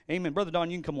Amen. Brother Don,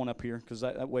 you can come on up here because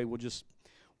that way we'll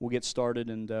get started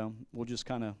and we'll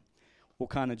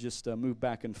kind of just move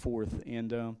back and forth.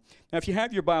 And now, if you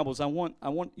have your Bibles, I want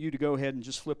you to go ahead and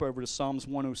just flip over to Psalms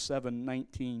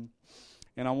 107:19,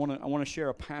 and I want to share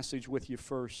a passage with you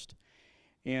first.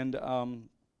 And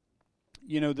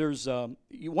there's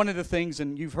one of the things,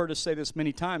 and you've heard us say this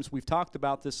many times. We've talked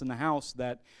about this in the house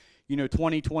that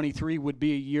 2023 would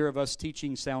be a year of us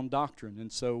teaching sound doctrine,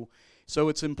 and so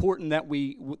it's important that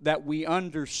we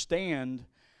understand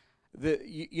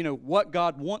what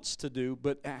God wants to do,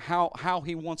 but how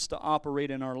He wants to operate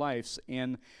in our lives.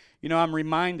 And I'm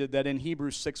reminded that in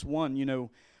Hebrews 6:1,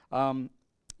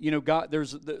 God,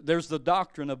 there's the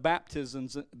doctrine of baptism,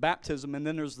 and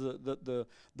then there's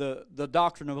the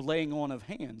doctrine of laying on of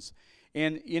hands.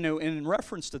 And in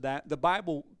reference to that, the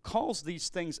Bible calls these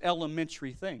things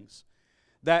elementary things.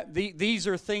 That these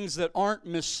are things that aren't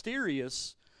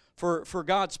mysterious for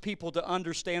God's people to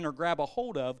understand or grab a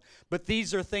hold of, but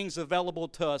these are things available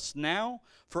to us now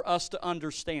for us to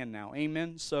understand now.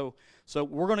 Amen. So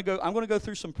we're going to go. I'm going to go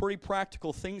through some pretty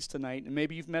practical things tonight, and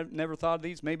maybe you've never thought of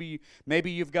these. Maybe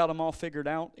you've got them all figured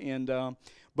out, and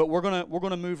but we're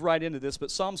gonna move right into this. But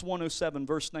Psalms 107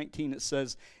 verse 19 it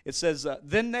says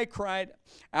then they cried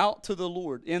out to the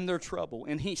Lord in their trouble,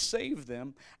 and He saved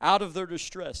them out of their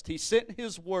distress. He sent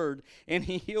His word, and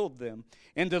He healed them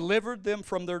and delivered them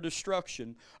from their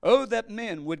destruction. Oh, that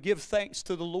men would give thanks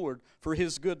to the Lord for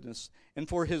His goodness and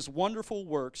for His wonderful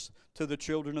works to the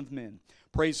children of men.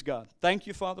 Praise God. Thank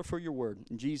you, Father, for your word.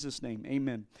 In Jesus' name,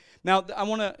 amen. Now, I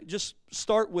want to just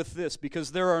start with this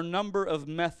because there are a number of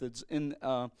methods in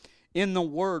the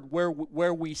word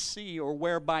where we see or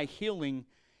whereby healing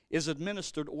is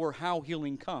administered or how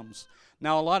healing comes.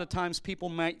 Now, a lot of times people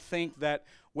might think that,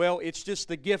 well, it's just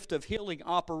the gift of healing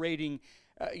operating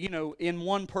in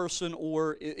one person,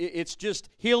 or it's just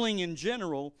healing in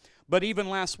general. But even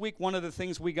last week, one of the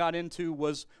things we got into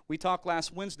was, we talked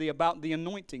last Wednesday about the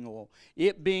anointing oil.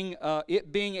 It being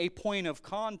a point of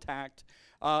contact,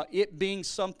 it being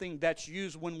something that's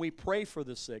used when we pray for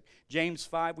the sick. James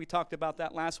 5, we talked about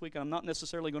that last week. I'm not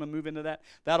necessarily going to move into that.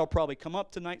 That'll probably come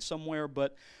up tonight somewhere.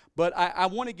 But I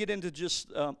want to get into just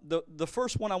the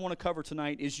first one I want to cover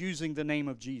tonight is using the name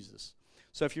of Jesus.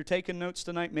 So if you're taking notes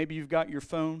tonight, maybe you've got your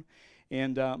phone.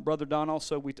 And Brother Don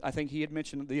also, I think he had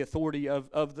mentioned the authority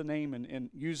of the name and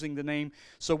using the name.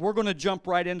 So we're going to jump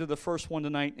right into the first one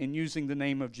tonight in using the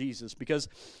name of Jesus, because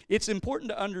it's important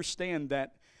to understand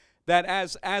that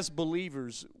as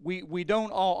believers, we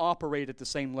don't all operate at the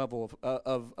same level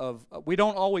we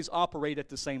don't always operate at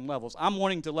the same levels. I'm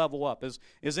wanting to level up.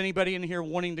 Is anybody in here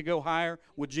wanting to go higher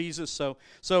with Jesus? So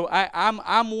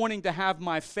I'm wanting to have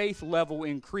my faith level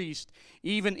increased,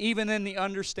 even in the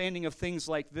understanding of things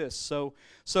like this.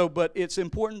 But it's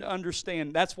important to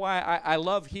understand. That's why I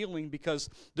love healing, because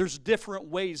there's different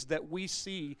ways that we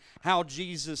see how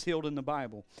Jesus healed in the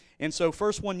Bible. And so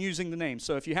first one, using the name.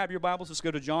 So if you have your Bibles, let's go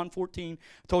to John 14.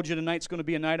 I told you tonight's going to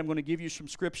be a night I'm going to give you some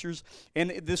scriptures. And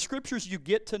the scriptures you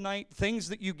get tonight, things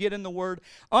that you get in the Word,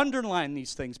 underline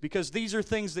these things, because these are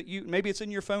things that maybe it's in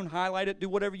your phone, highlight it, do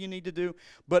whatever you need to do.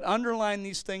 But underline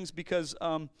these things because,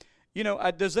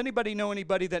 does anybody know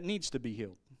anybody that needs to be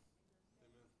healed?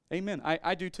 Amen.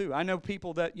 I do too. I know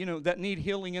people that that need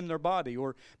healing in their body,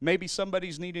 or maybe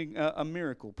somebody's needing a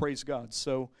miracle. Praise God.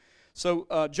 So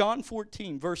John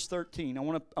 14 verse 13. I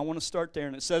want to start there,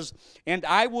 and it says, "And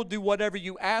I will do whatever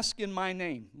you ask in my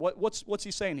name." What's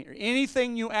he saying here?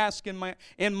 Anything you ask in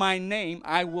my name,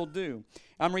 I will do.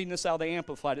 I'm reading this out of the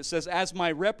Amplified. It says, "As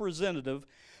my representative,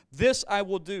 this I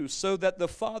will do, so that the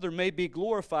Father may be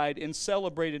glorified and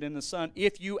celebrated in the Son.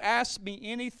 If you ask me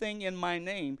anything in my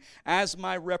name as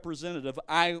my representative,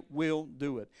 I will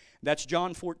do it." That's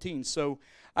John 14. So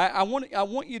I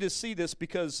want you to see this,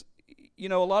 because a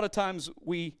lot of times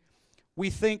we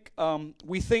think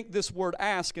this word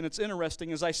ask, and it's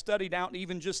interesting. As I studied out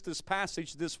even just this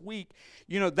passage this week,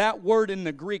 that word in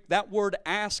the Greek, that word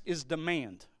ask is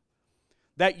demand.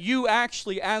 That you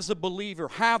actually, as a believer,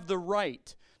 have the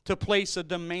right to place a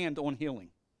demand on healing.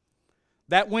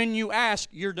 That when you ask,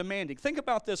 you're demanding. Think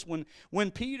about this: when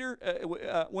Peter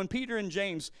and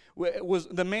James was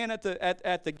the man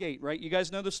at the gate, right? You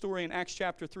guys know the story in Acts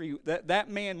chapter 3. That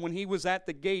man, when he was at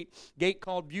the gate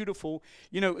called Beautiful,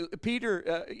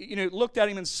 Peter, looked at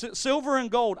him and silver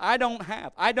and gold I don't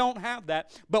have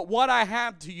that, but what I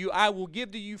have to you I will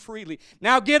give to you freely.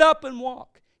 Now get up and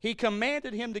walk. He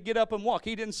commanded him to get up and walk.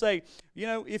 He didn't say,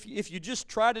 if you just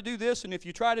try to do this and if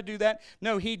you try to do that.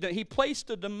 No, he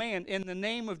placed a demand in the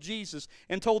name of Jesus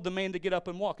and told the man to get up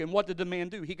and walk. And what did the man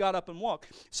do? He got up and walked.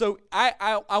 So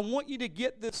I want you to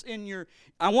get this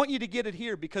I want you to get it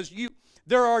here, because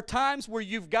There are times where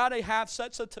you've got to have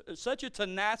such a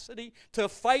tenacity to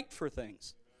fight for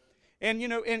things. And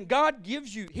and God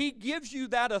gives you, He gives you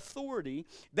that authority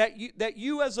that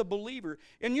you as a believer,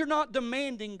 and you're not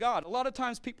demanding God. A lot of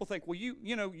times people think, well,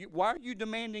 why are you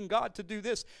demanding God to do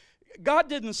this? God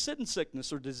didn't send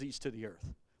sickness or disease to the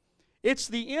earth. It's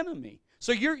the enemy.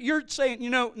 So you're saying,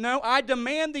 no, I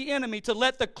demand the enemy to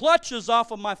let the clutches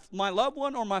off of my loved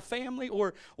one or my family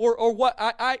or what.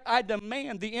 I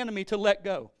demand the enemy to let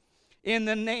go in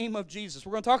the name of Jesus.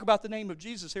 We're going to talk about the name of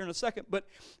Jesus here in a second, but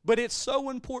it's so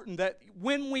important that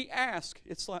when we ask,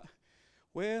 it's like,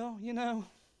 well,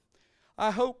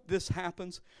 I hope this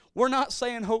happens. We're not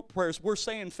saying hope prayers. We're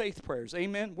saying faith prayers.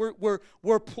 Amen.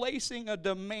 We're placing a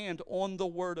demand on the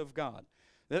Word of God.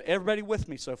 Everybody with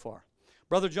me so far?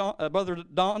 Brother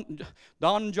Don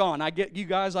and John, I get you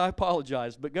guys, I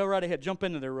apologize, but go right ahead, jump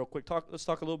into there real quick. Let's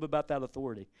talk a little bit about that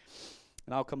authority,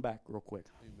 and I'll come back real quick.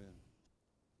 Amen.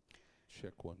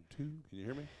 Check 1, 2. Can you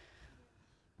hear me?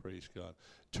 Praise God.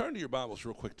 Turn to your Bibles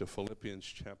real quick to Philippians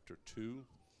chapter 2.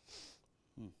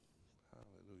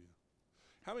 Hallelujah.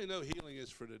 How many know healing is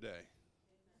for today?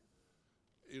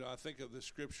 I think of the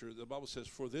scripture. The Bible says,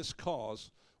 for this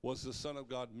cause was the Son of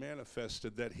God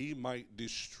manifested, that he might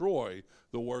destroy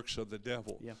the works of the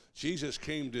devil. Yeah. Jesus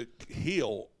came to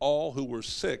heal all who were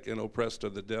sick and oppressed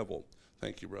of the devil.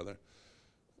 Thank you, brother.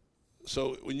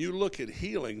 So when you look at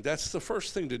healing, that's the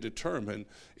first thing to determine.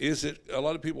 Is it, a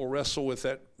lot of people wrestle with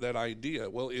that idea.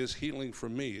 Well, is healing for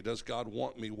me? Does God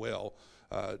want me well?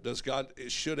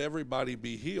 Should everybody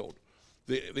be healed?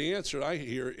 The answer I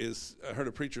hear is, I heard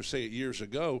a preacher say it years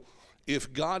ago,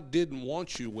 if God didn't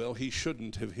want you well, he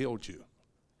shouldn't have healed you.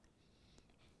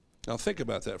 Now think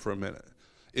about that for a minute.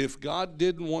 If God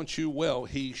didn't want you well,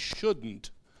 he shouldn't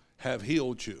have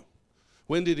healed you.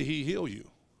 When did he heal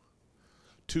you?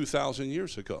 2,000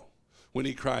 years ago, when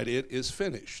he cried, it is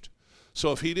finished.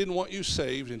 So if he didn't want you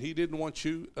saved and he didn't want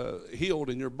you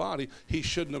healed in your body, he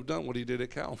shouldn't have done what he did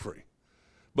at Calvary.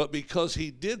 But because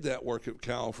he did that work at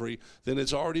Calvary, then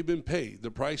it's already been paid.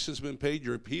 The price has been paid.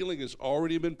 Your healing has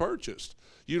already been purchased.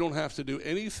 You don't have to do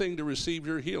anything to receive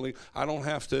your healing. I don't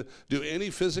have to do any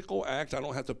physical act. I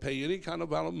don't have to pay any kind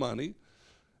of amount of money.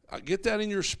 Get that in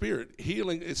your spirit.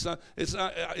 Healing, it's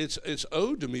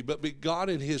owed to me, but God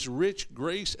in his rich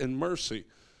grace and mercy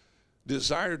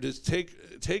desired to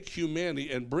take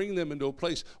humanity and bring them into a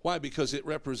place. Why? Because it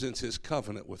represents his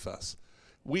covenant with us.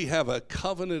 We have a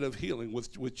covenant of healing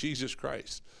with Jesus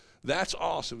Christ. That's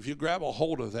awesome. If you grab a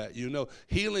hold of that,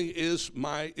 healing is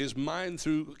mine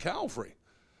through Calvary.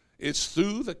 It's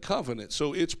through the covenant.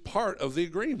 So it's part of the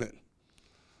agreement.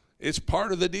 It's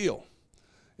part of the deal.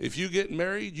 If you get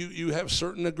married, you have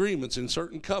certain agreements and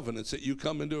certain covenants that you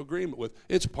come into agreement with.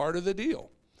 It's part of the deal.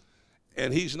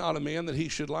 And he's not a man that he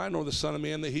should lie, nor the son of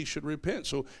man that he should repent.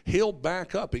 So he'll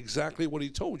back up exactly what he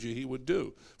told you he would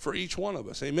do for each one of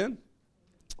us. Amen?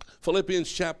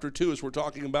 Philippians chapter 2, as we're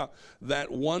talking about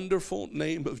that wonderful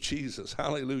name of Jesus.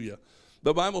 Hallelujah.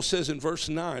 The Bible says in verse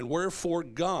 9, wherefore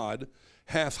God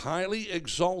hath highly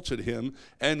exalted him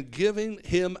and given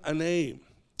him a name.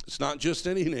 It's not just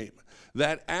any name.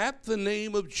 That at the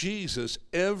name of Jesus,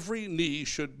 every knee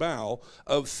should bow,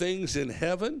 of things in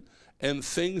heaven and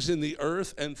things in the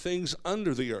earth and things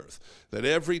under the earth, that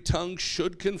every tongue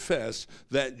should confess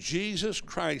that Jesus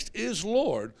Christ is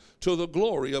Lord, to the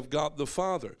glory of God the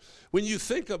Father. When you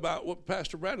think about what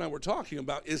Pastor Brad and I were talking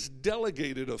about, is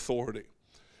delegated authority.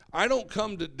 I don't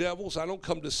come to devils, I don't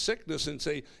come to sickness and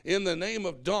say, in the name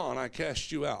of Dawn, I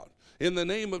cast you out. In the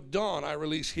name of Dawn, I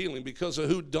release healing, because of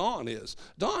who Dawn is.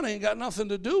 Dawn ain't got nothing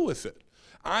to do with it.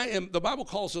 The Bible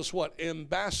calls us what?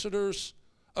 Ambassadors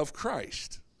of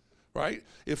Christ. Right?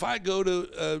 If I go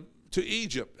to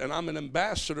Egypt and I'm an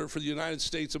ambassador for the United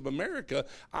States of America,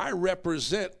 I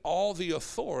represent all the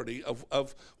authority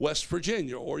of West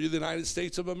Virginia or the United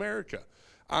States of America.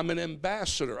 I'm an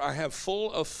ambassador. I have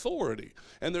full authority.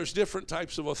 And there's different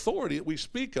types of authority that we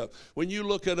speak of. When you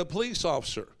look at a police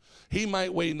officer, he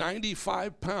might weigh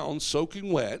 95 pounds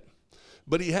soaking wet,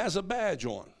 but he has a badge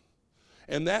on.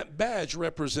 And that badge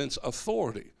represents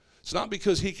authority. It's not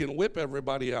because he can whip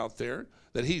everybody out there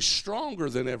that he's stronger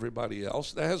than everybody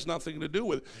else. That has nothing to do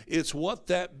with it. It's what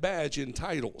that badge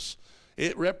entitles.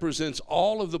 It represents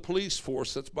all of the police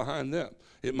force that's behind them.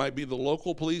 It might be the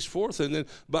local police force, and then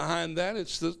behind that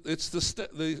it's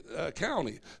the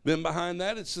county. Then behind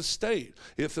that it's the state.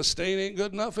 If the state ain't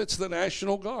good enough, it's the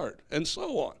National Guard, and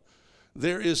so on.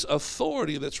 There is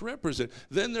authority that's represented.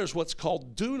 Then there's what's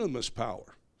called dunamis power.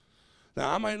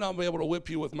 Now, I might not be able to whip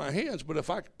you with my hands, but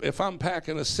if I'm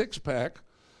packing a six-pack,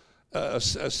 a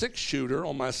six-shooter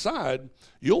on my side,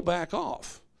 you'll back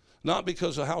off. Not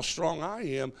because of how strong I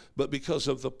am, but because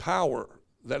of the power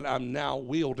that I'm now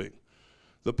wielding.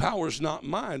 The power is not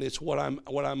mine. It's what I'm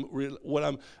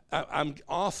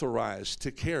authorized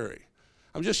to carry.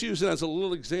 I'm just using it as a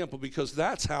little example because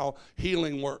that's how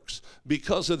healing works.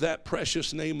 Because of that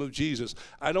precious name of Jesus.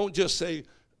 I don't just say,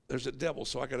 there's a devil,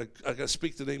 so I gotta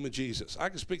speak the name of Jesus. I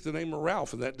can speak the name of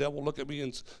Ralph, and that devil look at me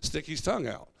and stick his tongue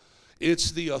out.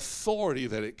 It's the authority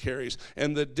that it carries.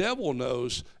 And the devil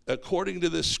knows, according to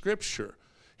this scripture,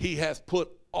 he hath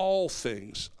put all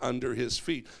things under his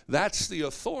feet. That's the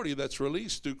authority that's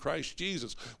released through Christ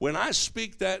Jesus. When I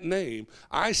speak that name,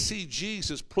 I see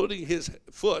Jesus putting his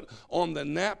foot on the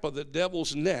nape of the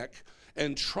devil's neck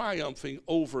and triumphing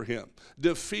over him,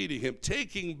 defeating him,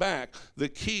 taking back the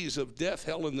keys of death,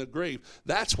 hell, and the grave.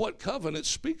 That's what covenant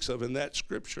speaks of in that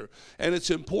scripture. And it's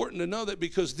important to know that,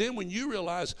 because then when you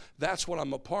realize that's what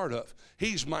I'm a part of,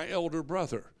 he's my elder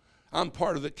brother. I'm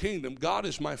part of the kingdom. God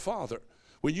is my father.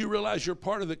 When you realize you're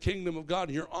part of the kingdom of God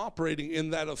and you're operating in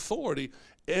that authority,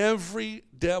 every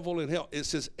devil in hell, it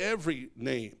says every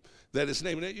name that is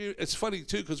named. It's funny,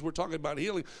 too, because we're talking about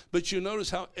healing, but you notice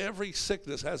how every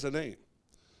sickness has a name.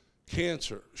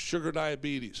 Cancer, sugar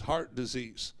diabetes, heart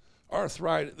disease,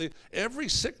 arthritis. Every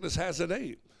sickness has a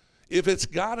name. If it's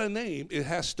got a name, it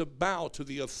has to bow to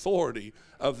the authority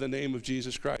of the name of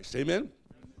Jesus Christ. Amen?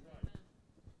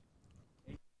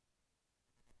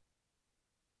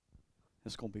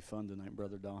 It's going to be fun tonight,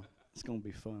 Brother Don. It's going to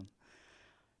be fun.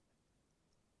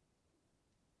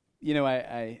 You know,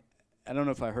 I don't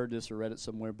know if I heard this or read it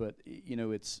somewhere, but, you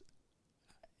know, it's,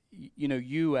 you know,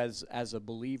 you as a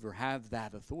believer have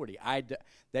that authority.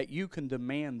 That you can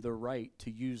demand the right to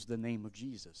use the name of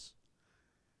Jesus.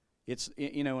 It's,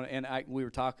 you know, and we were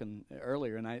talking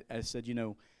earlier, and I said, you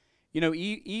know,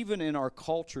 even in our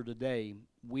culture today,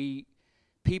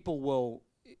 people will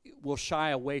shy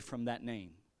away from that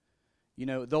name. You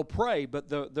know, they'll pray, but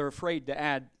they're afraid to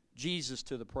add Jesus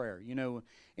to the prayer, you know.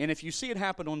 And if you see it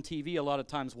happen on TV, a lot of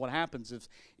times what happens is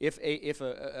if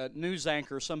a news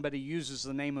anchor or somebody uses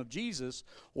the name of Jesus,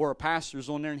 or a pastor's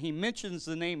on there and he mentions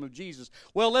the name of Jesus,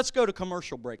 well, let's go to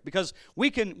commercial break, because we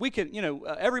can you know,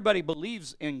 everybody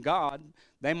believes in God.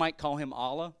 They might call him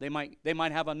Allah. They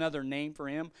might have another name for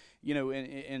him. You know,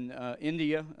 in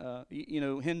India, you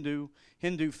know,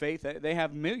 Hindu faith, they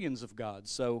have millions of gods.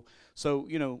 So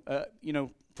you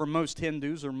know, for most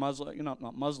Hindus or Muslim, you know,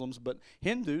 not Muslims, but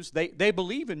Hindus, they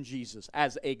believe in Jesus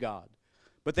as a God,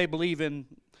 but they believe in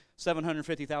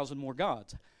 750,000 more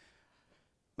gods.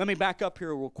 Let me back up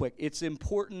here real quick. It's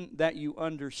important that you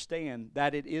understand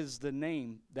that it is the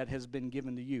name that has been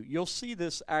given to you. You'll see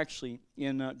this actually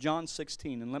in John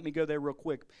 16, and let me go there real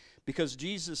quick, because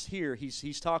Jesus here,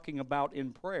 he's talking about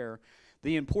in prayer,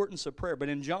 the importance of prayer. But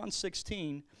in John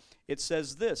 16, it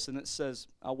says this, and it says,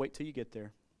 I'll wait till you get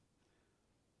there.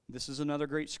 This is another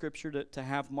great scripture to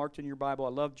have marked in your Bible. I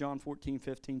love John 14,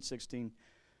 15, 16.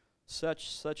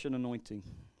 Such an anointing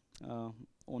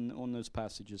on those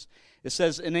passages. It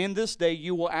says, and in this day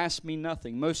you will ask me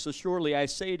nothing. Most assuredly I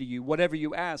say to you, whatever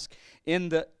you ask,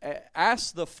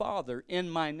 ask the Father in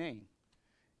my name.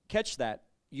 Catch that.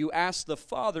 You ask the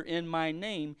Father in my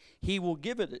name, he will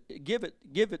give it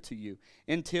to you.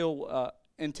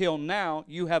 Until now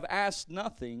you have asked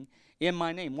nothing in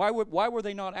my name. Why were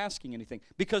they not asking anything?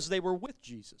 Because they were with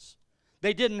Jesus.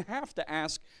 They didn't have to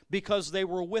ask because they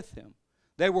were with him.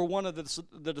 They were one of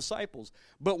the disciples.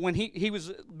 But when he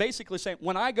was basically saying,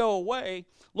 when I go away,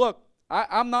 look,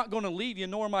 I'm not going to leave you,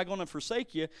 nor am I going to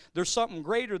forsake you. There's something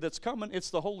greater that's coming. It's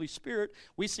the Holy Spirit.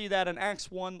 We see that in Acts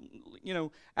 1, you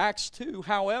know, Acts 2.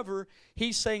 However,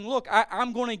 he's saying, look,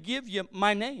 I'm going to give you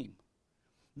my name.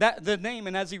 That the name,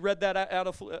 and as he read that out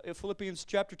of Philippians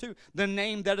chapter 2, the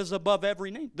name that is above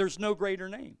every name. There's no greater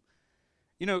name.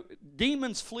 You know,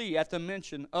 demons flee at the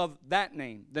mention of that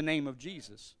name, the name of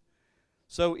Jesus.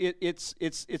 So it's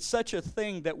such a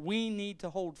thing that we need to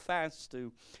hold fast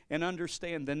to and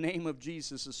understand. The name of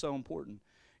Jesus is so important.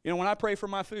 You know, when I pray for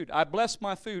my food, I bless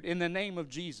my food in the name of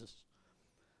Jesus.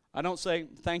 I don't say,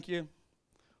 thank you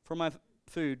for my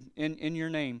food in your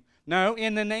name. No,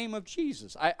 in the name of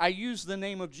Jesus. I use the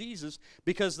name of Jesus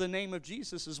because the name of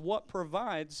Jesus is what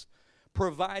provides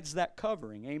that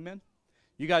covering. Amen?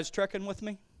 You guys trekking with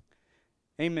me?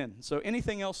 Amen. So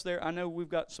anything else there? I know we've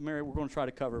got some area we're going to try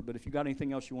to cover, but if you got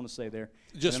anything else you want to say there,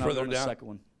 just further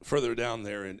down, further down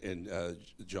there in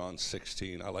John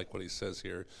 16, I like what he says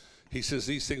here. He says,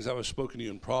 these things I have spoken to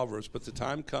you in Proverbs, but the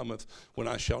time cometh when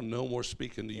I shall no more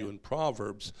speak unto you in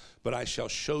Proverbs, but I shall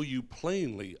show you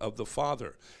plainly of the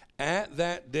Father. At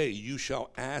that day you shall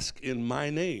ask in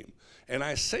my name. And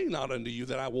I say not unto you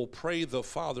that I will pray the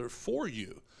Father for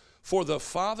you, For the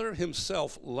Father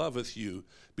himself loveth you,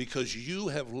 because you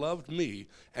have loved me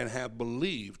and have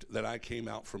believed that I came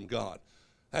out from God.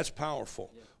 That's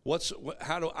powerful. Yeah.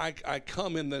 How do I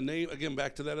come in the name, again,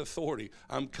 back to that authority.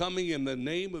 I'm coming in the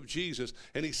name of Jesus.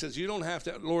 And he says, you don't have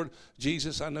to, Lord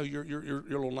Jesus, I know you're a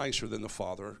little nicer than the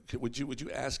Father. Would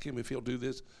you ask him if he'll do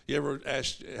this? You ever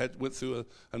went through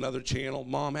another channel?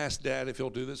 Mom, ask Dad if he'll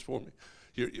do this for me.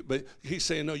 But he's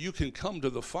saying, no, you can come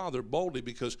to the Father boldly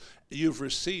because you've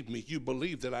received me. You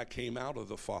believe that I came out of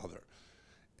the Father.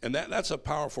 And that's a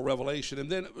powerful revelation. And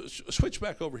then switch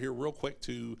back over here real quick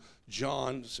to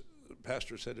John.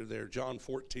 Pastor said it there, John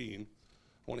 14.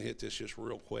 I want to hit this just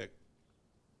real quick.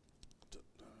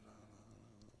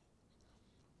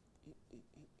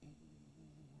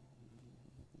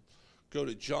 Go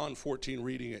to John 14,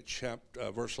 reading at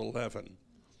verse 11.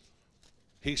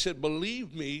 He said,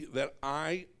 believe me that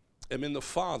I am in the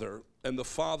Father, and the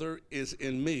Father is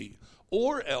in me.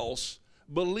 Or else,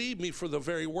 believe me for the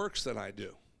very works that I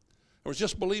do. Or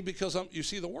just believe because you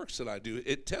see the works that I do.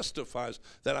 It testifies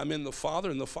that I'm in the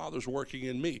Father, and the Father's working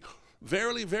in me.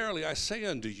 Verily, verily, I say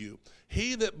unto you,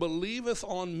 he that believeth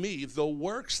on me, the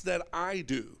works that I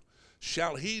do,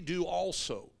 shall he do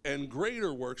also, and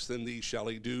greater works than these shall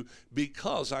he do,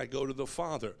 because I go to the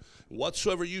Father.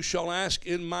 Whatsoever you shall ask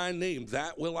in my name,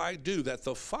 that will I do, that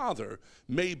the Father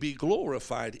may be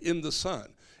glorified in the Son.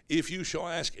 If you shall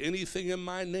ask anything in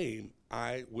my name,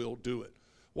 I will do it.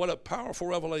 What a powerful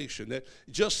revelation. That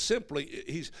just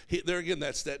simply, there again,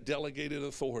 that's that delegated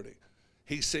authority.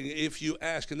 He's saying, if you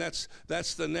ask, and that's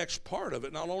the next part of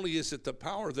it. Not only is it the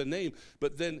power of the name,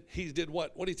 but then he did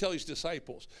what? What did he tell his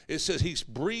disciples? It says he's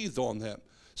breathed on them,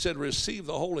 said, receive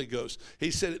the Holy Ghost.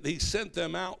 He said he sent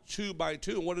them out 2 by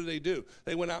 2, and what did they do?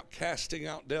 They went out casting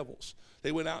out devils.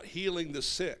 They went out healing the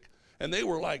sick. And they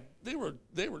were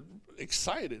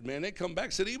excited, man. They come back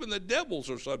and said, even the devils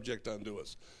are subject unto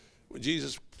us. When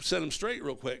Jesus set them straight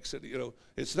real quick, said,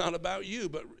 it's not about you,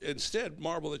 but instead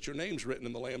marvel that your name's written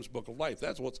in the Lamb's Book of Life.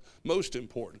 That's what's most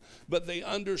important. But they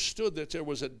understood that there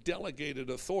was a delegated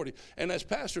authority. And as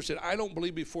Pastor said, I don't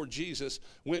believe before Jesus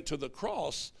went to the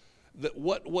cross that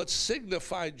what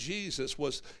signified Jesus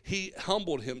was he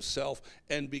humbled himself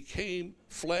and became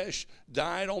flesh,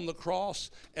 died on the cross,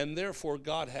 and therefore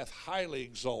God hath highly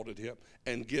exalted him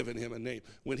and given him a name.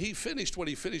 When he finished what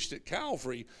he finished at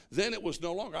Calvary, then it was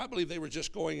no longer. I believe they were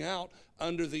just going out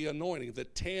under the anointing, the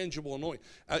tangible anointing.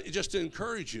 Just to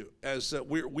encourage you, as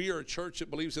we are a church that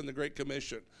believes in the Great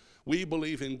Commission. We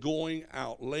believe in going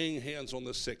out, laying hands on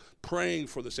the sick, praying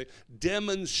for the sick,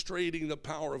 demonstrating the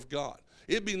power of God.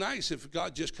 It'd be nice if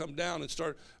God just come down and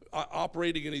start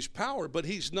operating in his power, but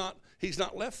he's not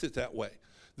left it that way.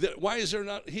 Why is there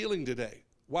not healing today?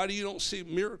 Why do you don't see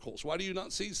miracles? Why do you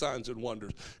not see signs and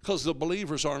wonders? Because the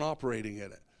believers aren't operating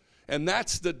in it. And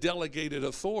that's the delegated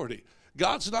authority.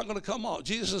 God's not going to come on.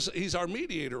 Jesus, he's our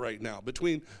mediator right now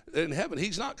in heaven.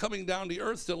 He's not coming down to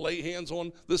earth to lay hands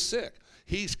on the sick.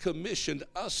 He's commissioned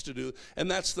us to do it.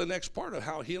 And that's the next part of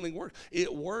how healing works.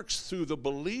 It works through the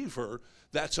believer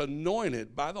that's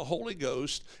anointed by the Holy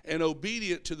Ghost and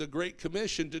obedient to the Great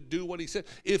Commission to do what he said.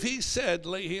 If he said,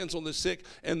 lay hands on the sick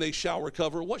and they shall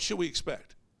recover, what should we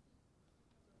expect?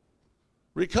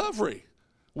 Recovery.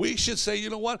 We should say, you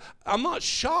know what? I'm not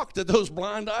shocked that those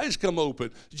blind eyes come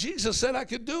open. Jesus said I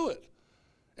could do it.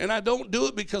 And I don't do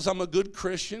it because I'm a good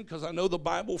Christian, because I know the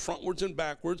Bible frontwards and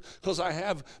backwards, because I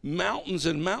have mountains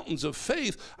and mountains of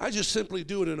faith. I just simply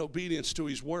do it in obedience to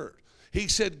his word. He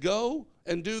said, go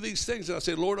and do these things. And I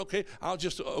said, Lord, okay, I'll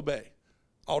just obey.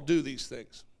 I'll do these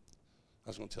things. I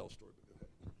was going to tell a story.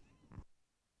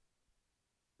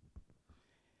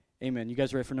 Amen. You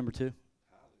guys ready for number 2?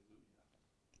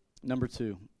 Number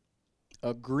 2,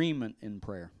 agreement in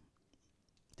prayer.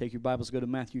 Take your Bibles, go to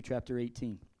Matthew chapter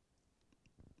 18.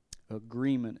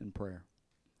 Agreement in prayer.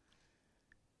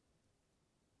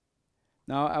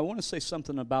 Now, I want to say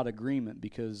something about agreement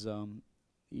because, and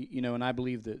I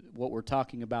believe that what we're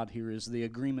talking about here is the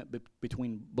agreement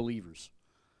between believers.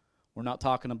 We're not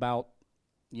talking about,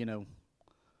 we're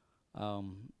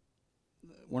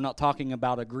not talking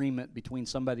about agreement between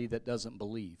somebody that doesn't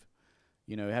believe.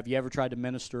 Have you ever tried to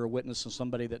minister or witness to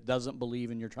somebody that doesn't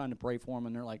believe and you're trying to pray for them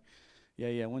and they're like,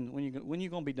 yeah, when you going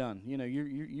to be done?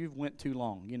 You've went too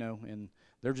long, and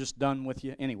they're just done with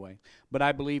you anyway. But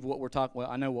I believe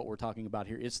I know what we're talking about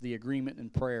here. It's the agreement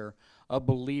and prayer of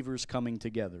believers coming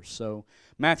together. So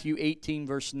Matthew 18,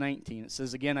 verse 19, it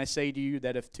says, again, I say to you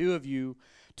that if two of you,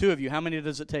 how many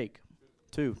does it take?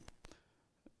 Two.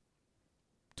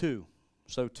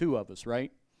 So 2 of us,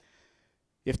 right?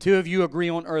 If two of you agree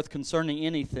on earth concerning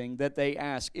anything that they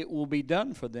ask, it will be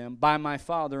done for them by my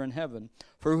Father in heaven.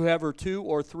 For whoever 2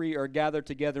 or 3 are gathered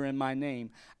together in my name,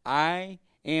 I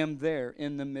am there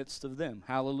in the midst of them.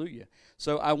 Hallelujah.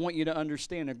 So I want you to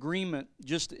understand agreement,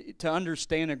 just to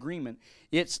understand agreement.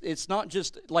 It's not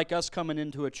just like us coming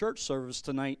into a church service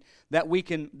tonight that we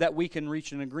can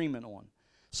reach an agreement on.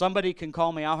 Somebody can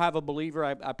call me. I'll have a believer.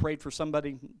 I prayed for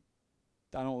somebody,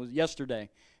 I don't know, it was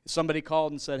yesterday. Somebody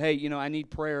called and said, hey, I need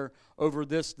prayer over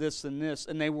this, this, and this.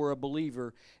 And they were a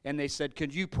believer. And they said,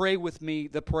 could you pray with me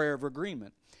the prayer of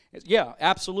agreement? Yeah,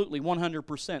 absolutely,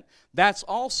 100%. That's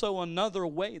also another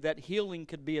way that healing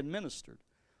could be administered.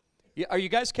 Are you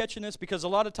guys catching this? Because a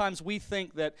lot of times we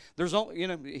think that there's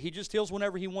only, he just heals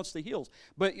whenever he wants to heal.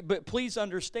 But please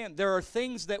understand, there are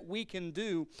things that we can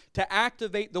do to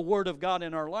activate the Word of God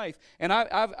in our life. And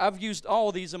I've used all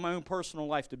of these in my own personal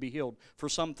life to be healed for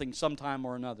something, sometime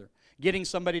or another. Getting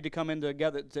somebody to come in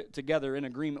together in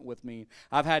agreement with me.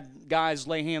 I've had guys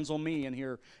lay hands on me in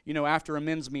here, after a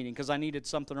men's meeting because I needed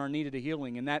something or I needed a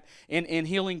healing. And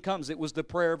healing comes. It was the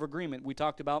prayer of agreement. We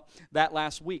talked about that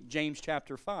last week, James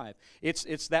chapter 5.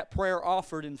 It's that prayer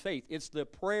offered in faith. It's the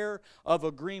prayer of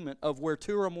agreement of where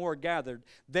 2 or more are gathered.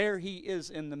 There he is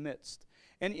in the midst.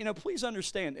 And, please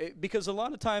understand, because a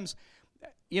lot of times,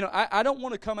 I don't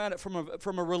want to come at it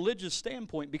from a religious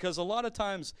standpoint, because a lot of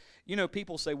times,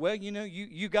 people say, well,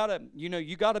 you gotta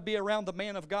be around the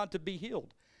man of God to be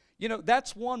healed.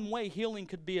 That's one way healing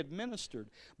could be administered.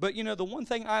 But the one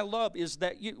thing I love is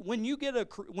that when you get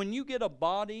a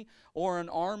body or an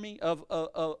army of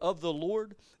the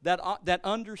Lord that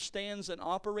understands and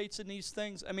operates in these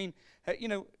things. I mean,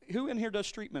 who in here does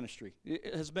street ministry?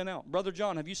 It has been out. Brother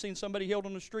John, have you seen somebody healed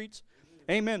on the streets?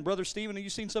 Amen. Brother Stephen, have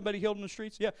you seen somebody healed in the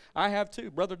streets? Yeah, I have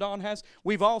too. Brother Don has.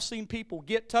 We've all seen people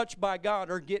get touched by God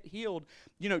or get healed,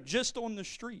 just on the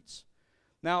streets.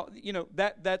 Now,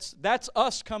 that's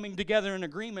us coming together in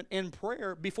agreement in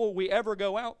prayer before we ever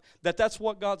go out, that's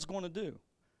what God's going to do.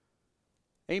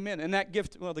 Amen. And that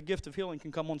gift, the gift of healing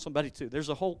can come on somebody too. There's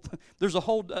a whole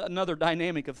another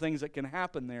dynamic of things that can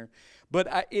happen there.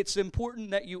 But it's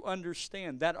important that you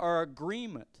understand that our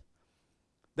agreement,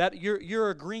 that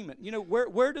your agreement,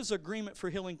 where does agreement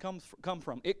for healing come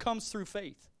from? It comes through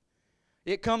faith.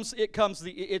 It comes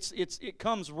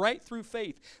right through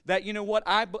faith that,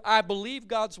 I believe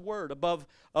God's word above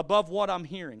what I'm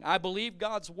hearing. I believe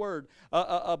God's word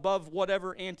above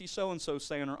whatever Auntie so-and-so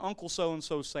saying or Uncle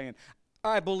so-and-so saying.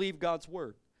 I believe God's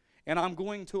word. And I'm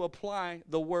going to apply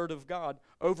the word of God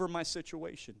over my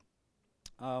situation.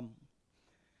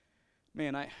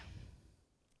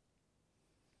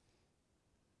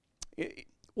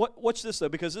 Watch this though,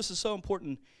 because this is so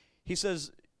important. He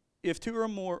says, if 2 or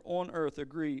more on earth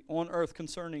agree on earth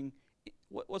concerning,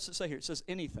 what's it say here? It says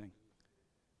anything.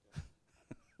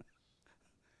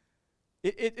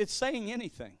 It's saying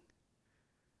anything.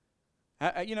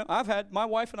 I've had my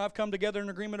wife and I've come together in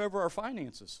agreement over our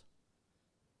finances.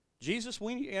 Jesus,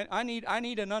 I need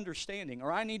an understanding,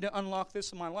 or I need to unlock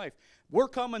this in my life. We're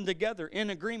coming together in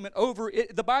agreement over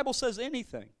it. The Bible says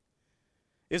anything.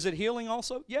 Is it healing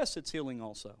also? Yes, it's healing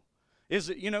also. Is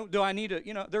it, do I need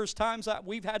to, there's times that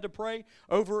we've had to pray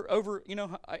over,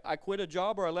 I quit a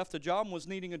job or I left a job and was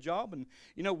needing a job. And,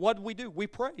 what did we do? We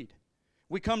prayed.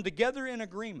 We come together in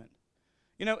agreement.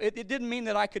 It didn't mean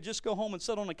that I could just go home and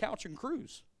sit on the couch and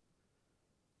cruise.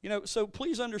 So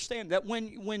please understand that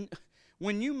when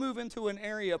you move into an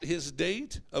area. His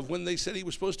date of when they said he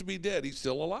was supposed to be dead, he's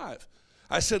still alive.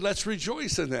 I said, let's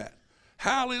rejoice in that.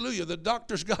 Hallelujah. The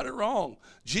doctors got it wrong.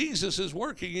 Jesus is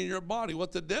working in your body.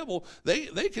 What the devil,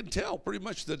 they can tell pretty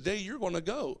much the day you're going to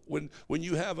go when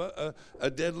you have a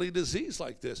deadly disease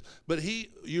like this. But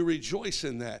you rejoice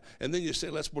in that. And then you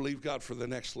say, let's believe God for the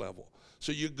next level.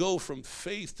 So you go from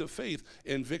faith to faith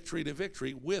and victory to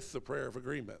victory with the prayer of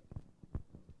agreement.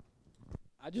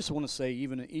 I just want to say,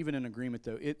 even in agreement,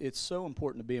 though, it's so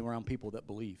important to be around people that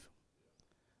believe.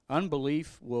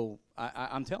 Unbelief will,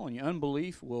 I'm telling you,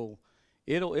 unbelief will...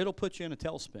 It'll put you in a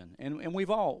tailspin. And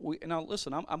now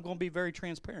listen, I'm going to be very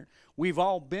transparent. We've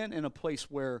all been in a place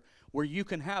where you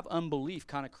can have unbelief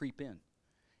kind of creep in.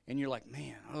 And you're like,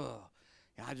 man,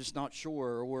 I'm just not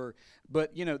sure.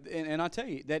 But and I tell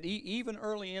you that even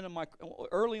early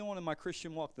on in my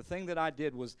Christian walk, the thing that I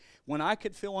did was when I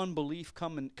could feel unbelief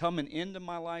coming into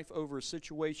my life over a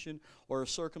situation or a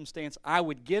circumstance, I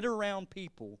would get around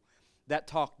people that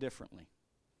talk differently.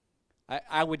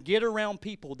 I would get around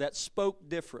people that spoke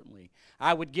differently.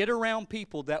 I would get around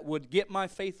people that would get my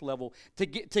faith level to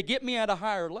get me at a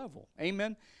higher level.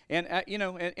 Amen.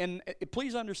 And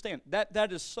please understand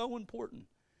that is so important,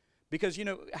 Because,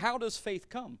 how does faith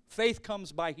come? Faith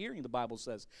comes by hearing, the Bible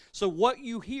says. So what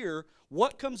you hear,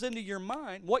 what comes into your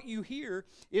mind, what you hear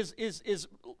is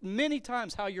many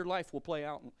times how your life will play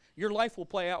out. Your life will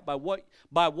play out by what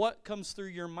comes through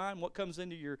your mind, what comes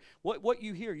into what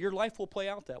you hear. Your life will play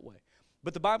out that way.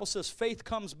 But the Bible says faith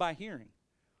comes by hearing.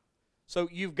 So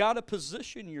you've got to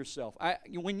position yourself. I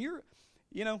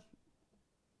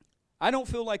don't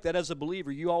feel like that as a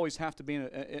believer. You always have to be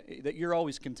that you're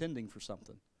always contending for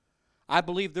something. I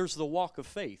believe there's the walk of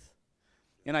faith.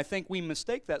 And I think we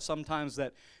mistake that sometimes,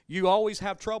 that you always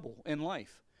have trouble in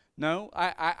life. No,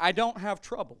 I don't have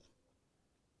trouble.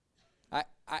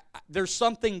 There's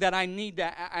something that I need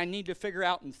to figure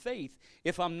out in faith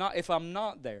if I'm not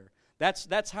there.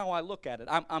 That's how I look at it.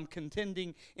 I'm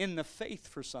contending in the faith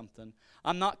for something.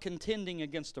 I'm not contending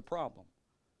against a problem.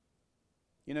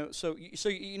 So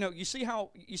you see how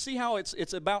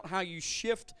it's about how you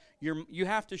shift you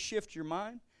have to shift your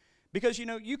mind. Because,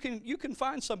 you can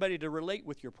find somebody to relate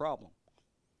with your problem.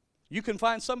 You can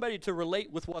find somebody to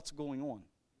relate with what's going on.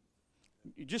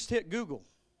 You just hit Google.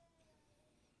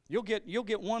 You'll get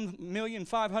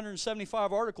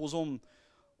 1,575,000 articles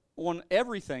on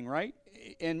everything, right?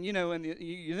 And,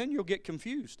 then you'll get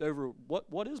confused over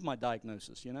what is my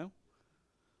diagnosis,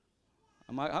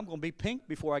 I'm going to be pink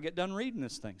before I get done reading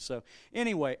this thing. So,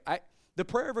 anyway, the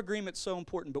prayer of agreement is so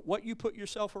important, but what you put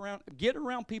yourself around, get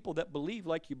around people that believe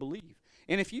like you believe.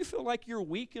 And if you feel like you're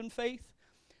weak in faith,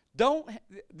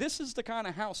 this is the kind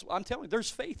of house, I'm telling you, there's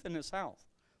faith in this house.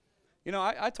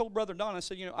 I told Brother Don, I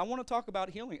said, I want to talk about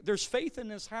healing. There's faith in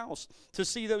this house to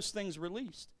see those things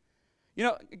released.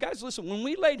 Guys, listen, when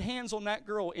we laid hands on that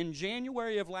girl in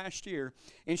January of last year,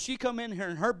 and she come in here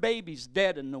and her baby's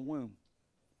dead in the womb.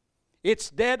 It's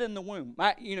dead in the womb.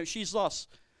 She's lost...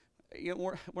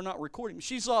 we're not recording.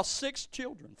 She's lost 6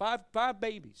 children, five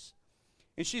babies.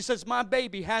 And she says, my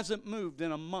baby hasn't moved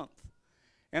in a month.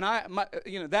 And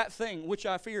that thing which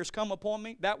I fear has come upon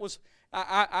me, that was,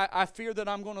 I fear that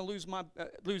I'm going to lose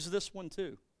this one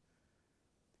too.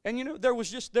 And there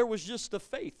was just the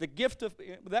faith, the gift of,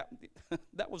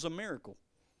 that was a miracle.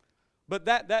 But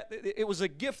it was a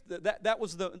gift, that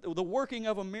was the working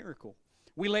of a miracle.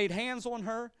 We laid hands on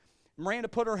her. Miranda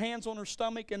put her hands on her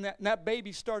stomach, and that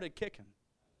baby started kicking.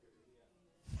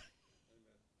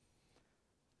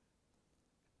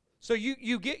 So you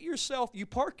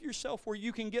park yourself where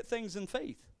you can get things in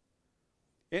faith,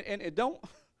 and don't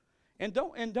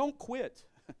quit.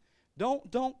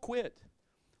 Don't quit.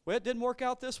 Well, it didn't work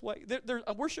out this way.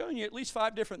 We're showing you at least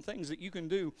 5 different things that you can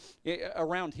do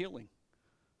around healing,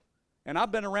 and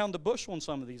I've been around the bush on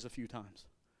some of these a few times.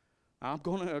 I'm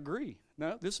going to agree.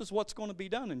 No, this is what's going to be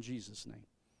done in Jesus' name.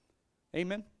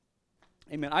 Amen.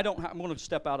 Amen. I'm going to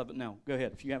step out of it now. Go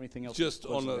ahead if you have anything else. Just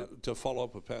to follow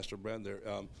up with Pastor Brand there,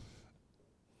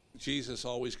 Jesus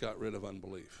always got rid of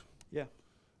unbelief. Yeah.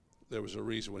 There was a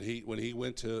reason when he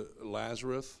went to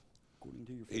Lazarus, according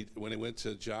to your faith. When he went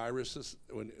to Jairus,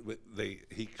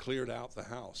 he cleared out the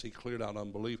house. He cleared out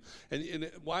unbelief.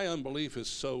 And why unbelief is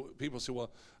so? People say,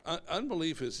 well,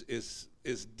 unbelief is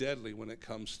deadly when it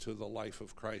comes to the life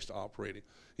of Christ operating.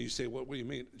 You say, what do you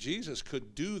mean? Jesus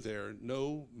could do there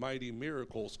no mighty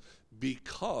miracles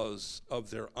because of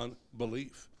their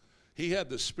unbelief. He had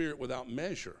the Spirit without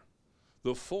measure,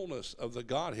 the fullness of the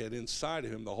Godhead inside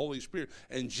of him, the Holy Spirit.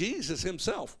 And Jesus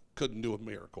himself couldn't do a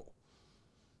miracle.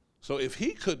 So if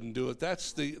he couldn't do it,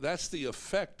 that's the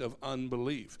effect of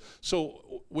unbelief.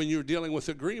 So when you're dealing with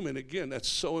agreement, again, that's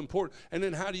so important. And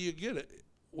then how do you get it?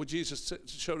 Well, Jesus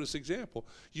showed us example.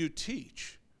 You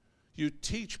teach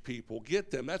people,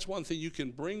 get them. That's one thing you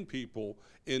can bring people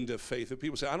into faith. If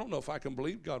people say, I don't know if I can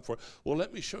believe God for it. Well,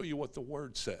 let me show you what the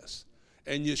Word says.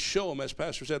 And you show them, as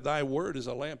Pastor said, thy word is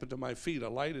a lamp unto my feet, a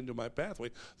light into my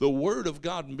pathway. The Word of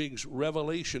God brings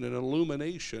revelation and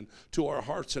illumination to our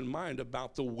hearts and mind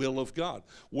about the will of God.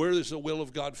 Where is the will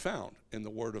of God found? In the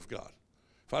Word of God.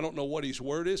 If I don't know what his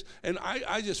word is, and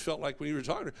I just felt like when you were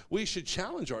talking, we should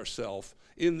challenge ourselves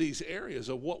in these areas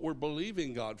of what we're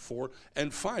believing God for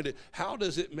and find it. How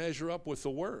does it measure up with the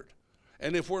Word?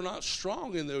 And if we're not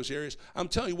strong in those areas, I'm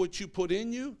telling you, what you put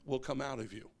in you will come out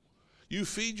of you. You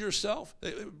feed yourself.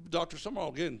 Dr.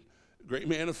 Summerall, again, great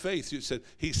man of faith,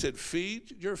 he said,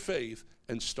 feed your faith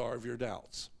and starve your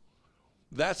doubts.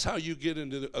 That's how you get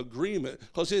into the agreement,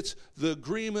 because it's the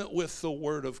agreement with the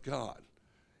Word of God.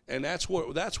 And that's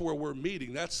where we're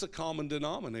meeting. That's the common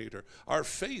denominator. Our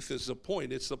faith is the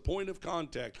point. It's the point of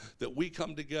contact that we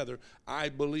come together. I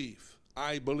believe.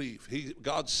 I believe.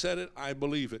 God said it, I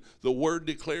believe it. The Word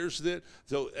declares it.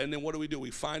 And then what do?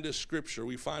 We find a scripture.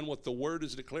 We find what the Word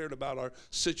has declared about our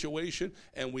situation,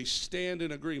 and we stand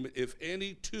in agreement. If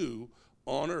any two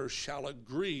honor or shall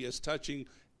agree as touching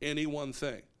any one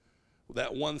thing.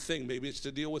 That one thing, maybe it's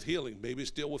to deal with healing, maybe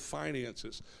it's to deal with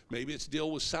finances, maybe it's to deal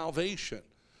with salvation.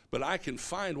 But I can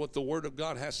find what the Word of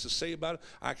God has to say about it.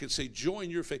 I can say, join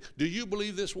your faith. Do you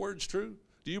believe this word's true?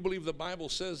 Do you believe the Bible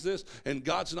says this? And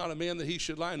God's not a man that he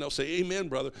should lie. And they'll say, amen,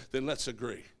 brother. Then let's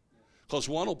agree. Because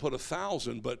one will put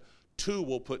 1,000, but two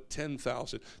will put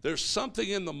 10,000. There's something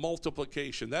in the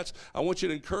multiplication. I want you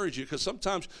to encourage you, because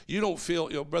sometimes you don't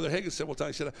feel, Brother Hagin said one time,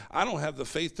 he said, I don't have the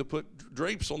faith to put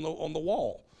drapes on the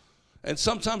wall. And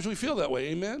sometimes we feel that way,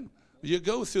 amen? You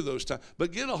go through those times.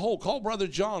 But get a hold. Call Brother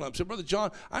John up. Say, Brother John,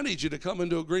 I need you to come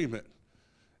into agreement.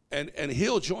 And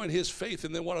he'll join his faith.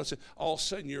 And then what I say, all of a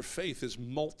sudden your faith is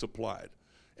multiplied.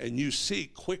 And you see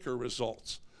quicker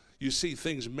results. You see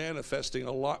things manifesting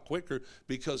a lot quicker,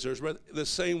 because there's the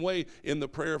same way in the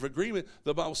prayer of agreement.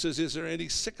 The Bible says, is there any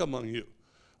sick among you?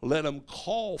 Let them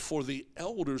call for the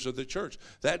elders of the church.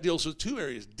 That deals with two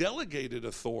areas: delegated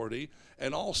authority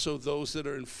and also those that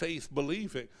are in faith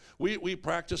believing. We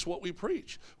practice what we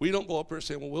preach. We don't go up here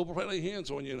saying, well, we'll lay hands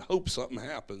on you and hope something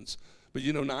happens. But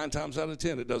 9 times out of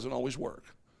 10, it doesn't always work.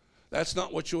 That's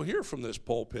not what you'll hear from this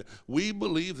pulpit. We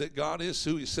believe that God is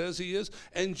who he says he is.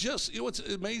 And just, what's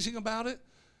amazing about it?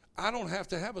 I don't have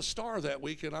to have a star that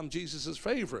week and I'm Jesus'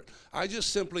 favorite. I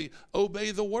just simply obey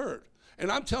the word.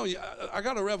 And I'm telling you, I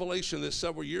got a revelation this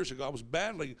several years ago. I was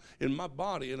battling in my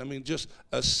body, and just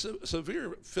a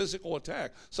severe physical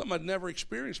attack, something I'd never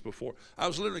experienced before. I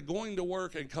was literally going to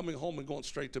work and coming home and going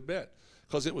straight to bed,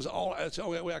 because that's the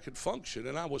only way I could function.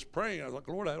 And I was praying. I was like,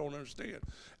 Lord, I don't understand.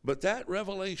 But that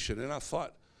revelation, and I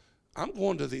thought, I'm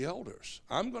going to the elders.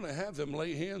 I'm going to have them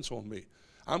lay hands on me.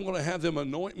 I'm going to have them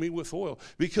anoint me with oil,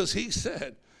 because he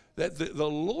said that the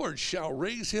Lord shall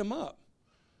raise him up.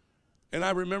 And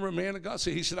I remember a man of God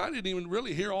said, he said, I didn't even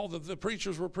really hear all the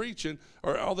preachers were preaching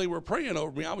or all they were praying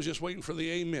over me. I was just waiting for the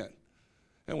amen.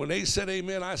 And when they said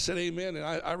amen, I said amen, and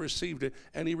I received it,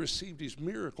 and he received his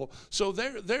miracle. So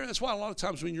that's why a lot of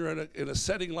times when you're in a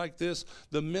setting like this,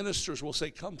 the ministers will say,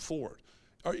 come forward.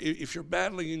 Or if you're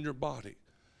battling in your body,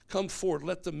 come forward.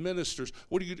 Let the ministers,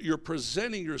 you're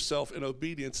presenting yourself in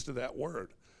obedience to that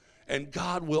word. And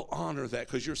God will honor that,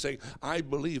 because you're saying, I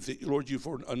believe that, Lord, you've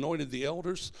anointed the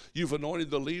elders, you've anointed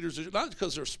the leaders, not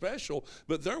because they're special,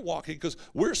 but they're walking, because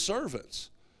we're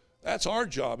servants. That's our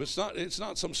job. It's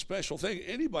not some special thing.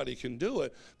 Anybody can do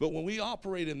it. But when we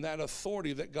operate in that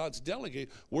authority that God's delegated,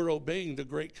 we're obeying the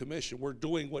Great Commission. We're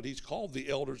doing what he's called the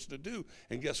elders to do.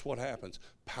 And guess what happens?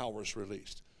 Power's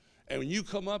released. And when you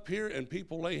come up here and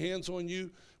people lay hands on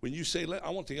you, when you say, I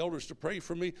want the elders to pray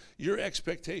for me, your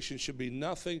expectation should be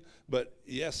nothing but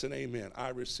yes and amen. I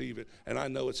receive it, and I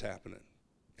know it's happening.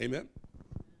 Amen?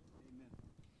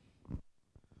 Amen.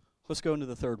 Let's go into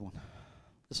the third one.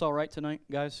 This all right tonight,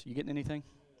 guys? You getting anything?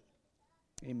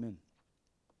 Amen.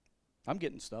 I'm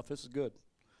getting stuff. This is good.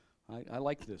 I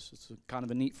like this. It's kind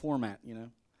of a neat format,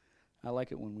 I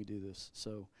like it when we do this.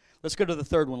 So let's go to the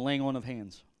third one, laying on of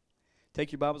hands.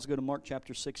 Take your Bibles, go to Mark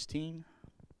chapter 16.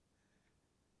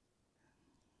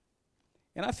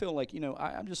 And I feel like,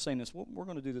 I'm just saying this. We're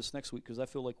going to do this next week, because I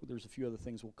feel like there's a few other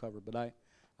things we'll cover. But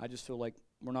I just feel like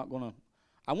we're not going to.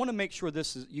 I want to make sure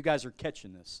you guys are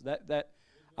catching this. That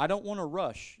I don't want to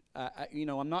rush.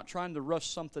 I'm not trying to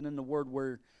rush something in the Word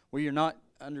where you're not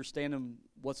understanding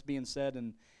what's being said.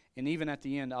 And even at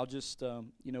the end, I'll just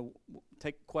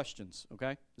take questions.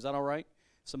 Okay, is that all right?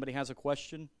 Somebody has a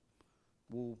question,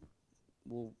 we'll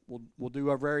do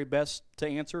our very best to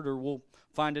answer it, or we'll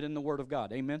find it in the Word of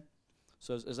God. Amen?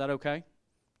 So is that okay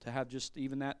to have just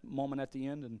even that moment at the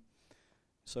end? And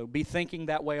so be thinking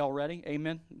that way already.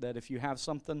 Amen? That if you have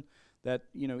something that,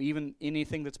 even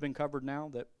anything that's been covered now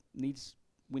that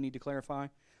we need to clarify,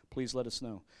 please let us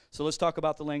know. So let's talk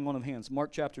about the laying on of hands.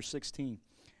 Mark chapter 16.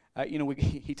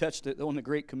 He touched it on the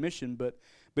Great Commission, but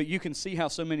you can see how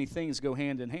so many things go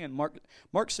hand in hand. Mark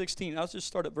 16, I'll just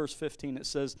start at verse 15. It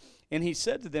says, and he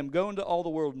said to them, go into all the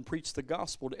world and preach the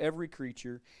gospel to every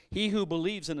creature. He who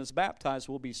believes and is baptized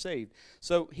will be saved.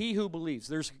 So he who believes,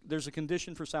 there's a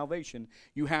condition for salvation.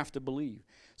 You have to believe.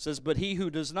 It says, but he who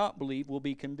does not believe will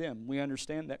be condemned. We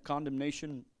understand that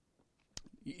condemnation,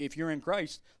 if you're in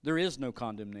Christ, there is no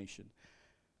condemnation.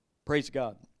 Praise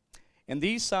God. And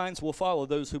these signs will follow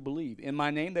those who believe. In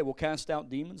my name they will cast out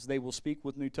demons. They will speak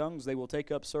with new tongues. They will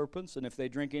take up serpents. And if they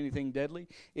drink anything deadly,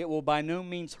 it will by no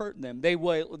means hurt them. They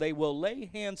will lay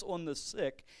hands on the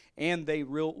sick, and they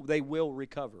will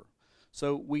recover.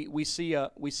 So we see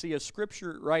a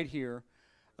scripture right here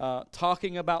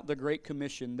talking about the Great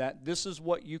Commission, that this is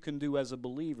what you can do as a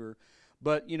believer.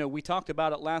 But we talked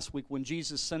about it last week when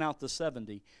Jesus sent out the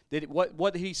 70.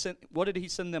 What did he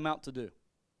send them out to do?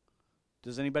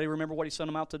 Does anybody remember what he sent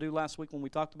them out to do last week when we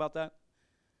talked about that?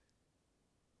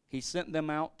 He sent them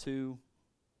out to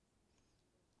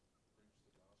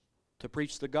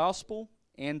preach the gospel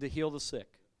and to heal the sick.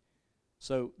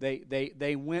 So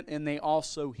they went and they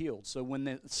also healed. So when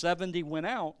the 70 went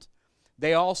out,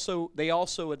 they also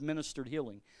administered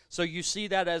healing. So you see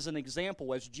that as an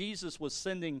example as Jesus was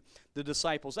sending the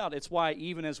disciples out. It's why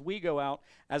even as we go out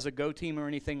as a go team or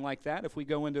anything like that, if we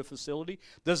go into a facility,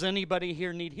 does anybody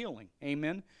here need healing?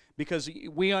 Amen? Because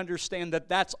we understand that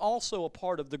that's also a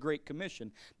part of the Great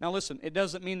Commission. Now listen, it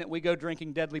doesn't mean that we go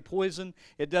drinking deadly poison.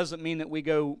 It doesn't mean that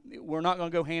we're not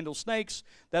going to go handle snakes.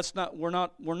 We're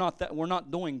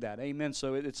not doing that. Amen.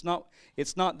 So it's not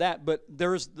that, but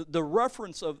there's the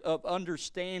reference of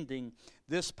understanding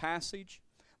this passage,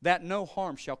 that no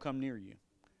harm shall come near you.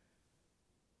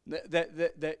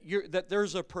 That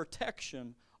there's a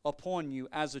protection upon you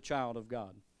as a child of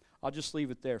God. I'll just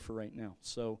leave it there for right now.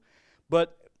 So,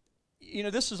 but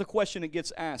this is a question that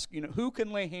gets asked. Who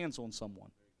can lay hands on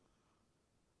someone?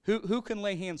 Who can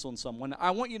lay hands on someone? I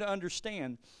want you to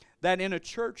understand that in a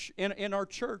church, in our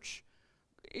church,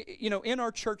 in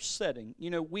our church setting,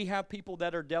 we have people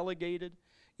that are delegated.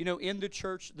 In the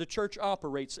church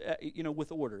operates,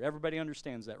 with order. Everybody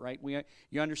understands that, right?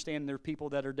 You understand there are people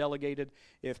that are delegated.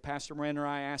 If Pastor Miranda or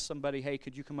I ask somebody, hey,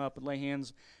 could you come up and lay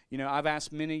hands? I've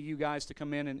asked many of you guys to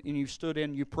come in, and you stood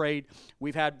in, you prayed.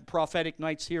 We've had prophetic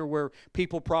nights here where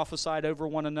people prophesied over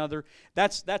one another.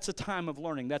 That's a time of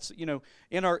learning. That's,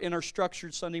 in our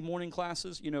structured Sunday morning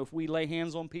classes, if we lay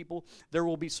hands on people, there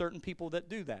will be certain people that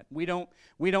do that. We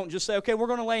don't just say, okay, we're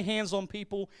going to lay hands on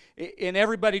people, and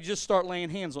everybody just start laying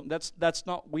hands on. That's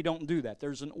not. We don't do that.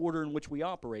 There's an order in which we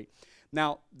operate.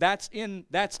 Now that's in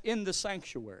the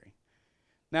sanctuary.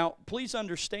 Now please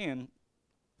understand,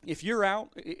 if you're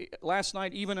out last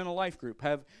night, even in a life group,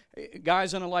 have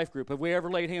we ever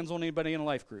laid hands on anybody in a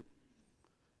life group?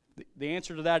 The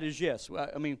answer to that is yes.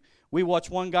 I mean, we watched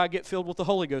one guy get filled with the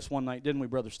Holy Ghost one night, didn't we,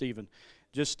 Brother Stephen?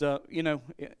 Just,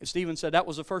 Stephen said that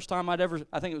was the first time I'd ever,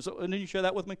 I think it was, didn't you share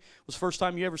that with me? It was the first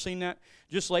time you ever seen that?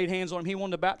 Just laid hands on him. He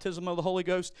wanted the baptism of the Holy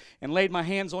Ghost and laid my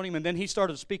hands on him, and then he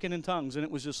started speaking in tongues, and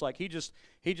it was just like he just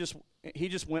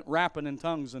went rapping in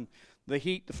tongues, and the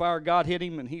heat, the fire of God hit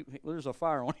him, and there's a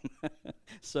fire on him.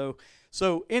 So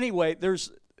anyway,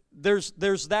 there's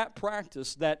that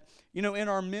practice that, in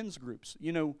our men's groups,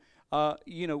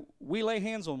 we lay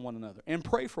hands on one another and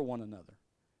pray for one another.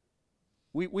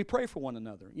 We pray for one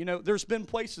another. There's been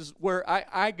places where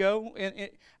I go, and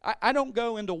I don't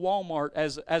go into Walmart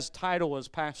as title as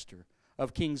pastor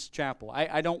of King's Chapel.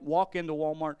 I don't walk into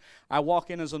Walmart. I walk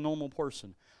in as a normal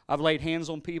person. I've laid hands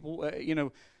on people.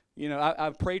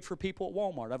 I've prayed for people at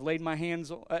Walmart. I've laid my hands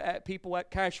at people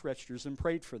at cash registers and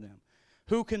prayed for them.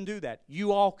 Who can do that?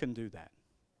 You all can do that.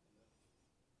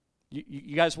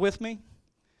 You guys with me?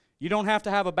 You don't have to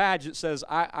have a badge that says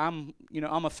I'm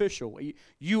official.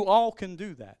 You all can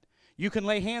do that. You can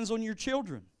lay hands on your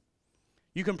children.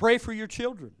 You can pray for your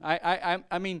children. I've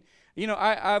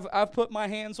put my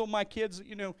hands on my kids,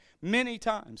 many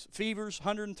times. Fevers,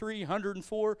 103,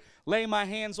 104. Lay my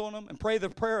hands on them and pray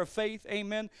the prayer of faith,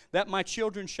 amen, that my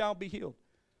children shall be healed.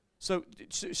 So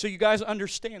you guys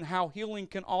understand how healing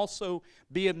can also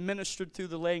be administered through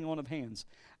the laying on of hands.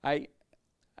 I'm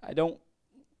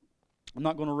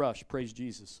not going to rush, praise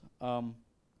Jesus.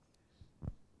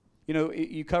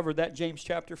 You covered that, James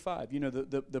chapter 5,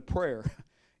 the prayer,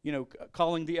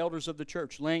 calling the elders of the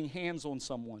church, laying hands on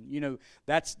someone.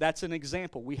 That's an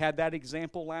example. We had that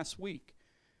example last week.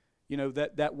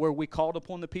 That where we called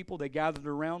upon the people, they gathered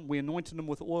around, we anointed them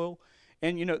with oil.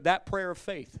 And, that prayer of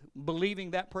faith, believing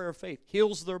that prayer of faith,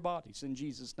 heals their bodies in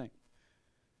Jesus' name.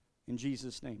 In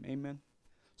Jesus' name, amen.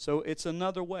 So it's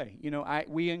another way.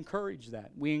 We encourage that.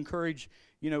 We encourage,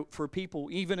 for people,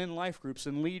 even in life groups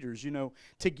and leaders,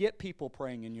 to get people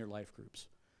praying in your life groups.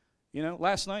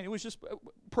 Last night, it was just a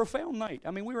profound night.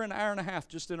 I mean, we were an hour and a half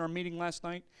just in our meeting last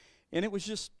night, and it was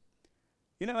just,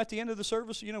 at the end of the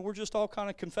service, we're just all kind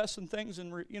of confessing things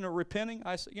and, repenting.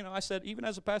 I said, even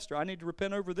as a pastor, I need to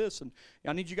repent over this, and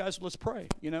I need you guys, let's pray.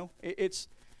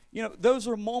 Those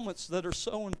are moments that are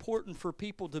so important for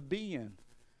people to be in,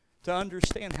 to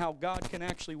understand how God can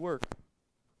actually work.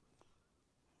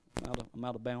 I'm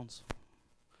out of bounds.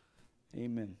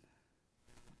 Amen.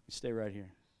 You stay right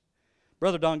here.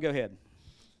 Brother Don, go ahead.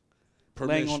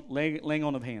 Permission. Laying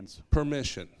on of hands.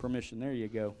 Permission. Permission. There you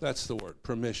go. That's the word.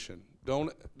 Permission.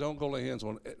 Don't go lay hands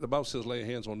on. The Bible says, "Lay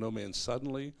hands on no man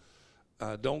suddenly."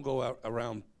 Don't go out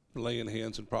around laying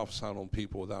hands and prophesying on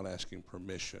people without asking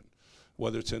permission.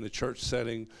 Whether it's in a church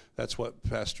setting, that's what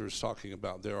Pastor is talking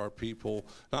about. There are people,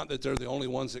 not that they're the only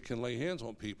ones that can lay hands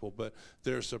on people, but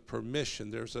there's a permission,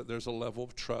 there's a level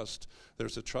of trust,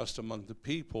 there's a trust among the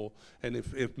people. And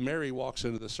if Mary walks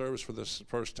into the service for the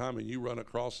first time and you run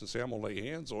across and say, I'm going to lay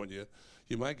hands on you,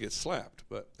 you might get slapped,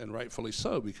 and rightfully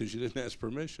so, because you didn't ask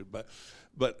permission. But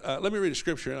let me read a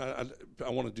scripture, and I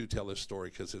want to tell this story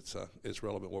because it's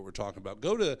relevant what we're talking about.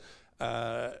 Go to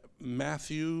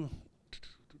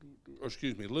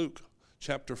Luke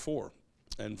chapter 4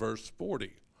 and verse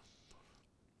 40.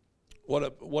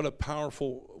 What a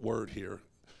powerful word here.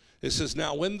 It says,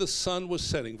 now when the sun was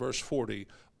setting, verse 40,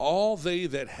 all they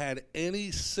that had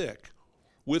any sick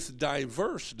with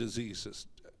diverse diseases,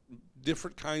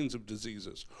 different kinds of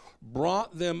diseases,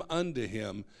 brought them unto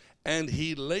him, and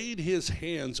he laid his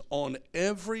hands on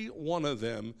every one of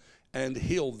them and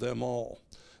healed them all.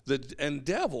 And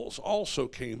devils also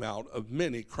came out of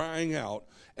many, crying out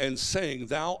and saying,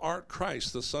 thou art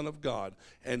Christ, the Son of God.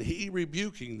 And he,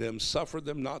 rebuking them, suffered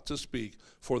them not to speak,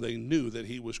 for they knew that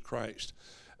he was Christ.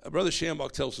 Brother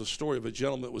Schambach tells the story of a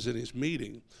gentleman that was in his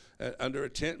meeting, under a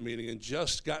tent meeting, and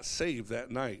just got saved that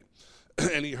night.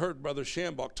 And he heard Brother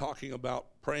Schambach talking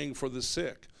about praying for the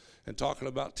sick and talking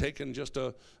about taking just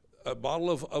a bottle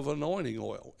of anointing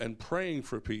oil and praying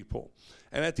for people.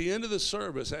 And at the end of the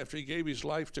service, after he gave his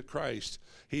life to Christ,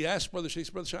 he asked Brother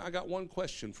Schambach, I got one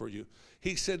question for you.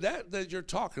 He said, that you're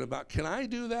talking about, can I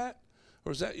do that?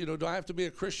 Or is that, do I have to be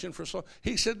a Christian for so?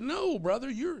 He said, no,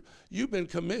 brother, you've been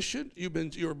commissioned,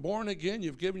 you're born again,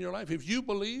 you've given your life. If you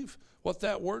believe what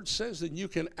that word says, then you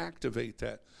can activate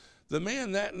that. The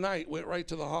man that night went right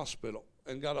to the hospital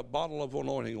and got a bottle of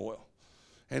anointing oil.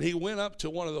 And he went up to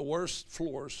one of the worst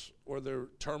floors where there were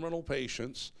terminal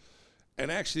patients. And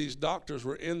actually, these doctors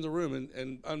were in the room,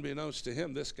 and unbeknownst to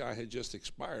him, this guy had just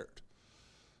expired.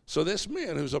 So this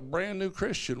man, who's a brand new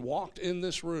Christian, walked in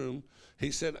this room.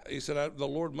 He said, the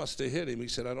Lord must have hit him. He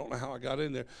said, I don't know how I got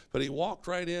in there. But he walked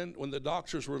right in when the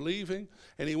doctors were leaving,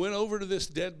 and he went over to this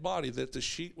dead body that the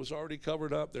sheet was already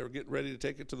covered up. They were getting ready to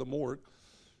take it to the morgue.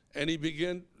 And he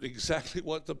began exactly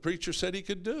what the preacher said he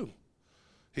could do.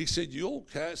 He said, you'll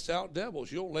cast out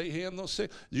devils. You'll lay hands on the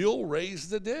sick. You'll raise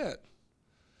the dead.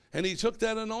 And he took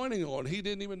that anointing on. He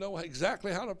didn't even know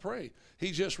exactly how to pray.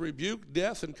 He just rebuked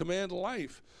death and commanded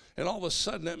life. And all of a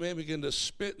sudden, that man began to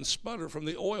spit and sputter from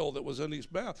the oil that was in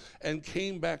his mouth and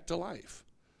came back to life.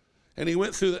 And he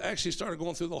actually started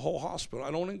going through the whole hospital.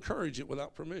 I don't encourage it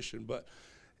without permission, but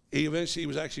he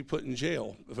was actually put in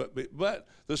jail. But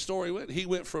the story went, he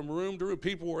went from room to room.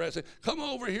 People were asking, come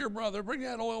over here, brother, bring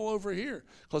that oil over here,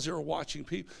 because they were watching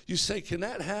people. You say, can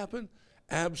that happen?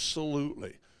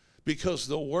 Absolutely. Because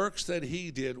the works that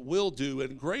he did will do,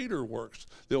 and greater works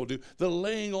they'll do. The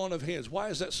laying on of hands. Why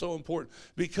is that so important?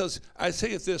 Because I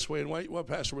say it this way, and what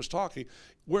Pastor was talking,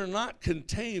 we're not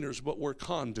containers, but we're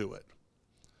conduit.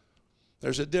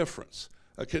 There's a difference.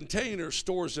 A container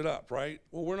stores it up, right?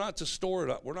 Well, we're not to store it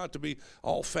up. We're not to be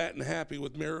all fat and happy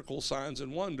with miracle signs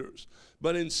and wonders.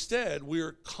 But instead,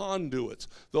 we're conduits.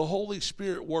 The Holy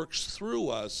Spirit works through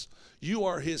us. You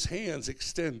are his hands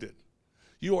extended.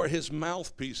 You are his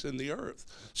mouthpiece in the earth.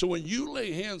 So when you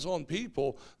lay hands on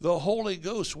people, the Holy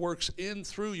Ghost works in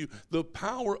through you. The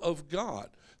power of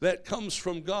God that comes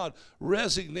from God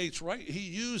resonates, right? He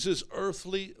uses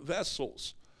earthly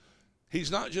vessels.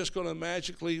 He's not just going to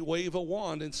magically wave a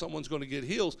wand and someone's going to get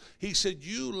healed. He said,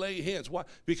 you lay hands. Why?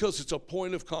 Because it's a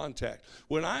point of contact.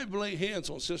 When I lay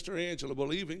hands on Sister Angela,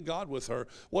 believing God with her,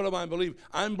 what am I believing?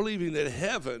 I'm believing that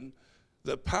heaven,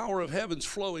 the power of heaven's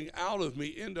flowing out of me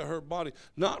into her body,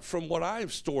 not from what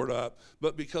I've stored up,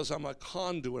 but because I'm a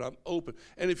conduit, I'm open.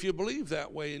 And if you believe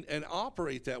that way and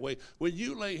operate that way, when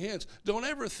you lay hands, don't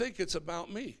ever think it's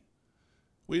about me.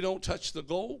 We don't touch the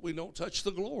gold, we don't touch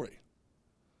the glory.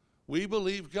 We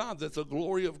believe God, that the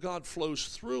glory of God flows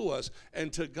through us,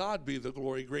 and to God be the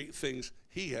glory, great things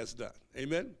he has done.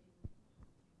 Amen?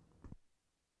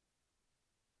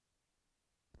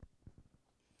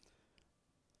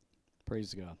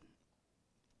 Praise God.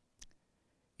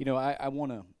 I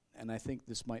want to, and I think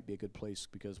this might be a good place,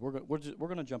 because we're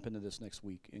going to jump into this next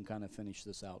week and kind of finish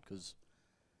this out, because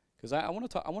I want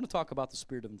to talk about the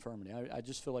spirit of infirmity. I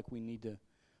just feel like we need to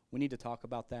talk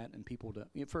about that, and people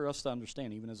for us to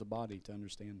understand, even as a body, to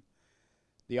understand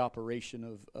the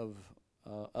operation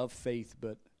of faith,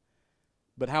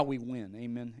 but how we win.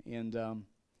 Amen. And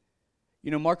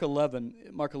Mark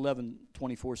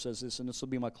 11:24 says this, and this will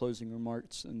be my closing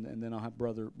remarks, and then I'll have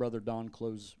Brother Don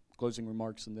closing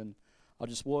remarks, and then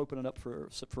we'll open it up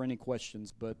for any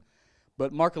questions. But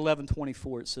Mark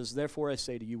 11:24, it says, therefore I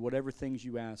say to you, whatever things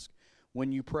you ask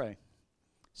when you pray.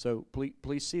 So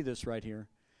please see this right here.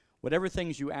 whatever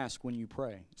things you ask when you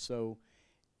pray. So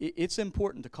it's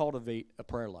important to cultivate a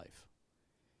prayer life.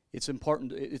 It's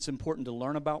important to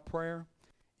learn about prayer.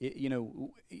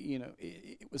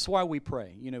 It's why we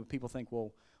pray. People think,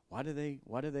 well, why do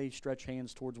they stretch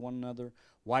hands towards one another?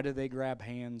 Why do they grab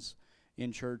hands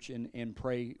in church and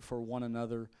pray for one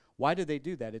another? Why do they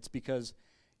do that? It's because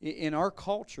in our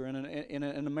culture, in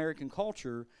an American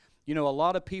culture, a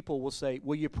lot of people will say,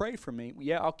 will you pray for me?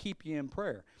 Yeah, I'll keep you in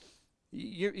prayer.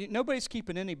 Nobody's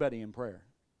keeping anybody in prayer.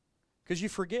 Because you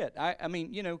forget.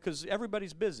 Because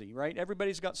everybody's busy, right?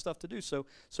 Everybody's got stuff to do. So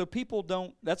people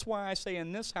don't. That's why I say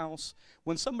in this house,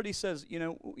 when somebody says,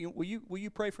 will you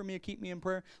pray for me or keep me in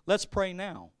prayer? Let's pray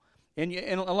now. And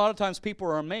a lot of times people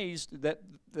are amazed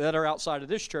that are outside of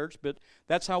this church, but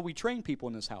that's how we train people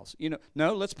in this house.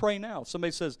 No, let's pray now. If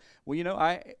somebody says, well,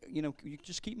 you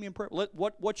just keep me in prayer.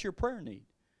 What's your prayer need?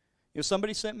 If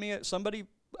somebody sent me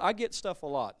I get stuff a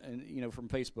lot, and from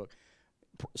Facebook.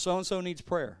 So and so needs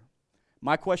prayer.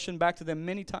 My question back to them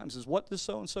many times is, what does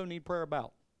so-and-so need prayer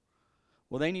about?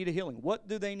 Well, they need a healing. What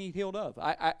do they need healed of?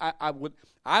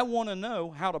 I want to know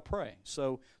how to pray.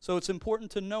 So it's important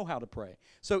to know how to pray.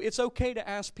 So it's okay to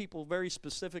ask people very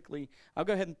specifically. I'll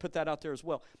go ahead and put that out there as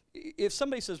well. If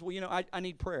somebody says, well, I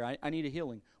need prayer. I need a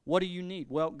healing. What do you need?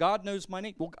 Well, God knows my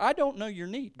need. Well, I don't know your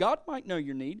need. God might know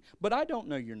your need, but I don't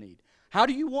know your need. How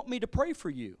do you want me to pray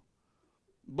for you?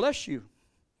 Bless you.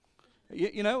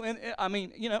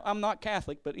 I'm not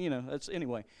Catholic, but that's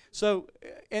anyway. So,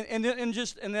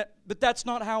 but that's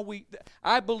not how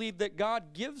I believe that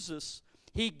God gives us.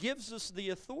 He gives us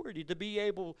the authority to be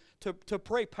able to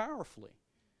pray powerfully,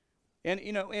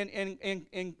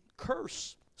 and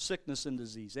curse sickness and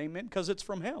disease. Amen. Because it's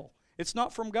from hell. It's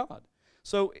not from God.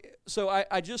 So I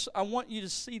want you to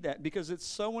see that, because it's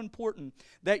so important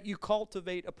that you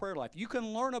cultivate a prayer life. You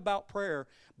can learn about prayer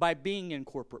by being in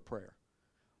corporate prayer.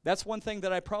 That's one thing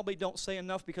that I probably don't say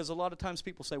enough, because a lot of times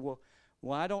people say, well,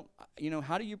 I don't,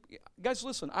 how do you, guys,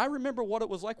 listen, I remember what it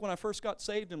was like when I first got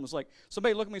saved, and was like,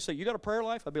 somebody look at me and say, you got a prayer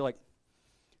life? I'd be like,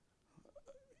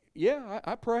 yeah,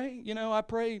 I pray. I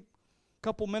pray a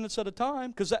couple minutes at a time,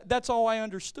 because that's all I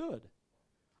understood.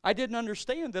 I didn't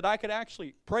understand that I could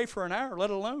actually pray for an hour,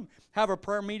 let alone have a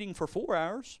prayer meeting for 4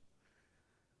 hours.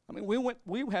 I mean,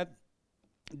 we had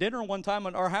dinner one time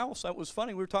at our house. That was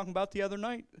funny. We were talking about the other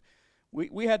night.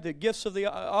 We had the gifts of the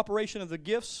operation of the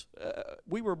gifts.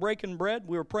 We were breaking bread.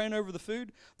 We were praying over the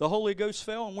food. The Holy Ghost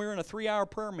fell, and we were in a 3-hour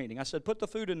prayer meeting. I said, put the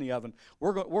food in the oven.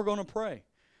 We're going to pray.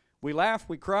 We laughed.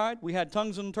 We cried. We had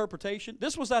tongues of interpretation.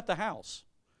 This was at the house.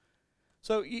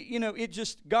 So, it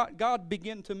just, God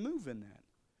began to move in that.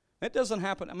 That doesn't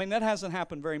happen. I mean, that hasn't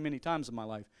happened very many times in my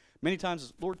life. Many times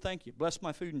it's, Lord, thank you. Bless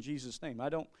my food in Jesus' name. I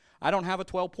don't have a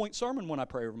 12-point sermon when I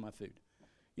pray over my food.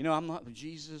 I'm not,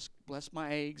 Jesus, bless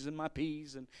my eggs and my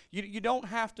peas, and you don't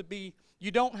have to be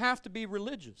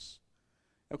religious.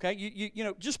 Okay?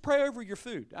 Just pray over your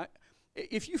food.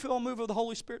 If you feel a move of the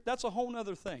Holy Spirit, that's a whole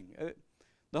other thing.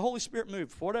 The Holy Spirit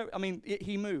moved.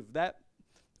 He moved. That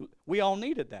we all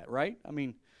needed that, right? I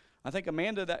mean, I think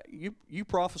Amanda, that you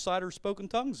prophesied or spoke in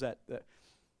tongues that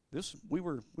we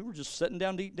were just sitting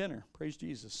down to eat dinner. Praise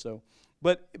Jesus. So,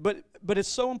 but it's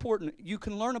so important. You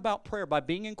can learn about prayer by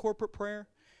being in corporate prayer.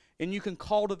 And you can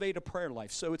cultivate a prayer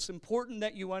life. So it's important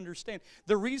that you understand.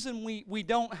 The reason we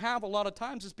don't have a lot of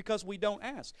times is because we don't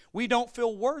ask. We don't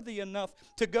feel worthy enough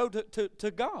to go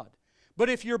to God. But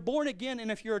if you're born again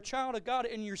and if you're a child of God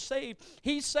and you're saved,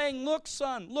 He's saying, look,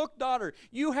 son, look, daughter,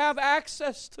 you have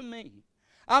access to me.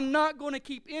 I'm not going to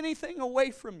keep anything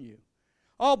away from you.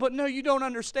 Oh, but no, you don't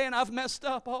understand. I've messed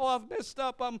up. Oh, I've messed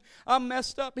up. I'm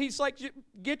messed up. He's like,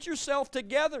 get yourself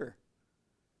together.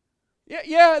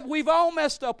 Yeah, we've all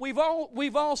messed up. We've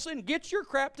all sinned. Get your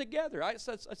crap together. I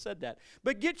said that.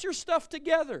 But get your stuff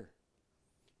together.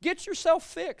 Get yourself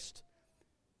fixed.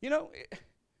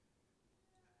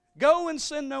 Go and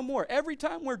sin no more. Every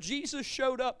time where Jesus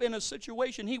showed up in a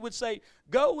situation, He would say,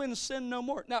 go and sin no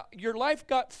more. Now, your life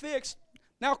got fixed.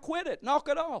 Now quit it. Knock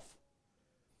it off.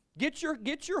 Get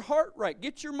your heart right.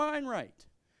 Get your mind right.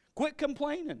 Quit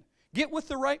complaining. Get with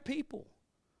the right people.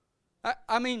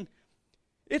 I mean,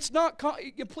 it's not,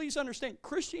 please understand,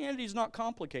 Christianity is not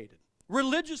complicated.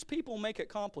 Religious people make it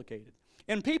complicated.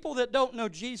 And people that don't know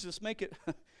Jesus make it,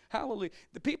 hallelujah.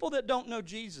 The people that don't know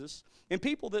Jesus and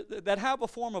people that have a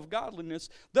form of godliness,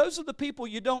 those are the people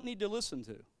you don't need to listen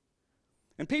to.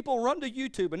 And people run to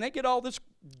YouTube and they get all this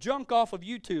junk off of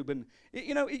YouTube. And,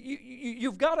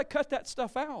 you've got to cut that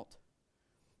stuff out.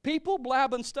 People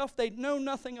blabbing stuff they know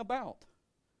nothing about.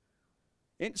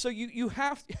 And so you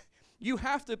have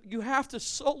to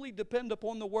solely depend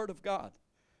upon the Word of God.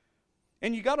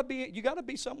 And you got to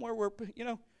be somewhere where,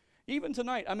 Even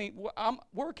tonight, I mean,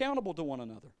 we're accountable to one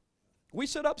another. We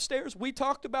sit upstairs. We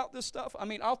talked about this stuff. I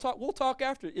mean, we'll talk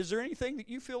after. Is there anything that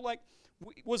you feel like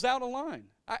was out of line?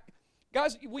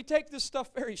 Guys, we take this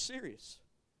stuff very serious.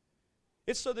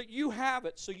 It's so that you have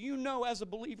it, so you know as a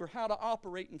believer how to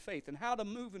operate in faith and how to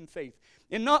move in faith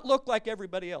and not look like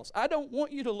everybody else. I don't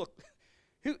want you to look.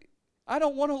 I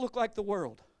don't want to look like the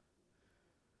world.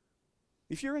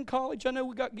 If you're in college, I know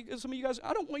we got some of you guys.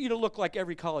 I don't want you to look like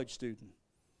every college student,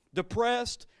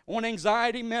 depressed, on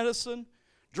anxiety medicine,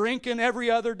 drinking every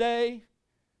other day,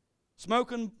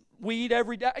 smoking weed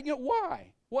every day. You know,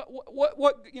 why?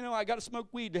 What? You know, I got to smoke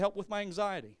weed to help with my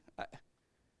anxiety.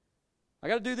 I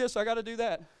got to do this. I got to do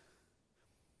that.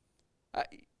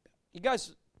 You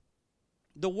guys,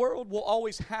 the world will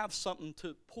always have something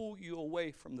to pull you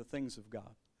away from the things of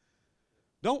God.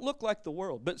 Don't look like the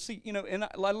world. But see, you know, and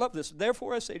I love this.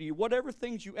 Therefore I say to you, whatever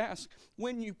things you ask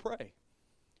when you pray,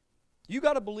 you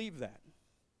got to believe that.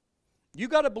 You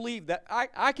got to believe that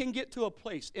I can get to a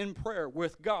place in prayer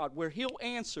with God where He'll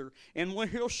answer and when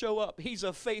He'll show up. He's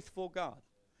a faithful God.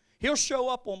 He'll show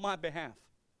up on my behalf.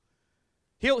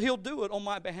 He'll do it on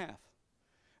my behalf.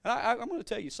 And I'm going to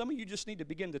tell you, some of you just need to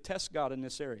begin to test God in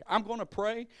this area. I'm going to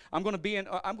pray. I'm going to be in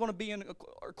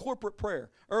a corporate prayer,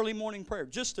 early morning prayer,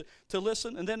 just to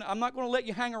listen. And then I'm not going to let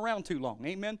you hang around too long.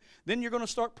 Amen. Then you're going to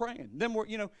start praying. Then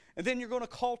and then you're going to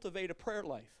cultivate a prayer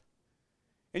life.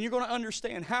 And you're going to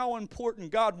understand how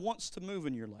important God wants to move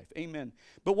in your life. Amen.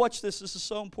 But watch this. This is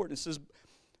so important. It says,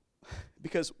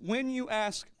 because when you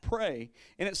ask, pray,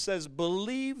 and it says,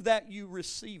 believe that you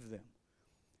receive them.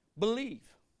 Believe.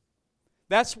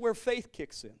 That's where faith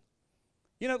kicks in.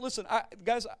 You know, listen,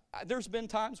 guys, there's been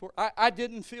times where I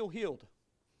didn't feel healed.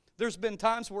 There's been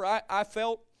times where I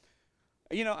felt,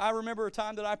 you know, I remember a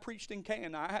time that I preached in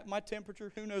Canton. I had my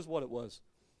temperature, who knows what it was.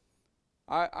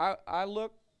 I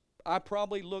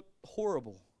probably looked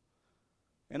horrible.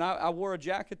 And I wore a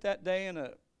jacket that day and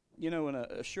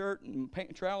a shirt and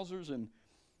trousers, and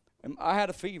I had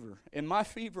a fever. And my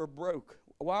fever broke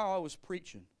while I was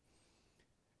preaching.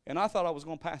 And I thought I was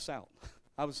going to pass out.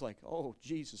 I was like, oh,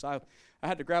 Jesus. I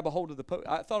had to grab a hold of the podium.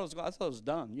 I thought it was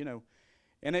done, you know.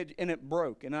 And it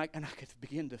broke. And I could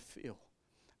begin to feel.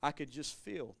 I could just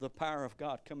feel the power of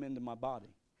God come into my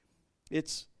body.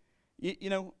 It's,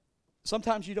 you know,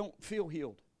 sometimes you don't feel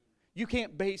healed. You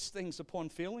can't base things upon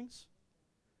feelings.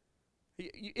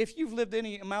 If you've lived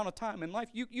any amount of time in life,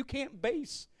 you can't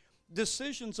base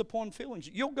decisions upon feelings.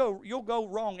 You'll go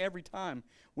wrong every time.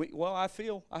 I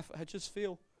just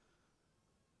feel.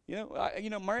 You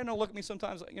know, Miranda will look at me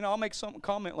sometimes. You know, I'll make some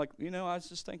comment like, you know, I was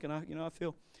just thinking. I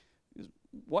feel.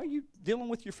 What are you dealing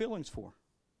with your feelings for?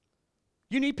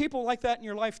 You need people like that in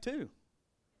your life too.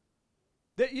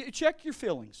 That you check your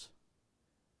feelings.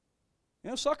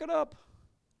 You know, suck it up.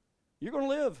 You're going to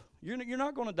live. You're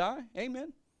not going to die.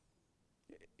 Amen.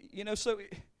 You know, so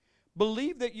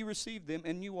believe that you receive them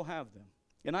and you will have them.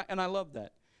 And I love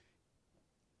that.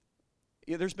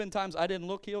 Yeah, there's been times I didn't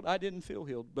look healed, I didn't feel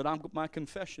healed, but my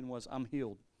confession was I'm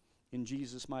healed in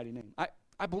Jesus' mighty name.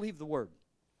 I believe the word.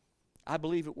 I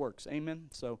believe it works. Amen.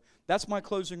 So that's my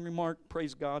closing remark.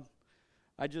 Praise God.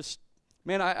 I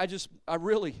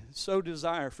really so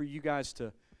desire for you guys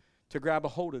to grab a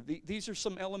hold of. These are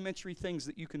some elementary things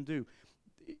that you can do.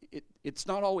 It's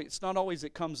not always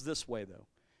it comes this way though.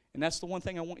 And that's the one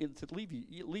thing I want you to leave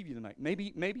you tonight.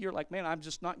 Maybe you're like, man, I'm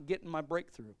just not getting my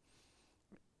breakthrough.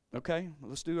 Okay,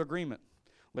 let's do agreement.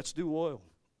 Let's do oil.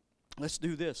 Let's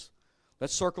do this.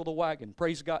 Let's circle the wagon.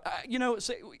 Praise God.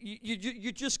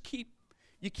 You just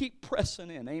keep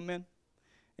pressing in. Amen.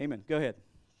 Amen. Go ahead.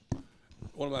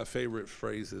 One of my favorite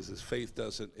phrases is faith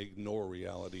doesn't ignore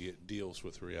reality, it deals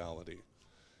with reality.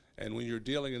 And when you're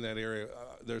dealing in that area,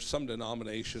 there's some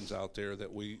denominations out there that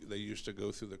they used to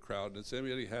go through the crowd and does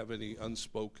anybody have any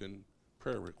unspoken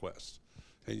prayer requests?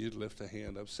 And you'd lift a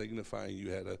hand up signifying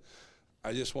you had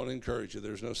I just want to encourage you,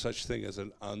 there's no such thing as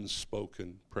an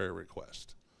unspoken prayer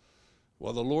request.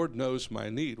 Well, the Lord knows my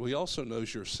need. Well, He also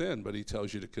knows your sin, but He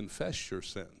tells you to confess your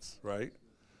sins, right?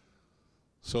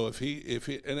 So if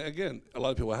he, and again, a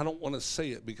lot of people, I don't want to say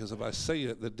it because if I say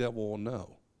it, the devil will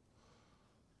know.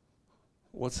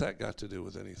 What's that got to do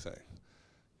with anything?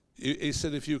 He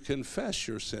said, if you confess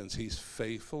your sins, He's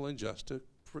faithful and just to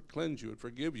cleanse you and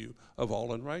forgive you of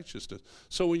all unrighteousness.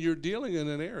 So when you're dealing in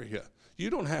an area, you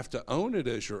don't have to own it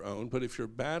as your own, but if you're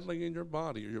battling in your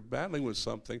body or you're battling with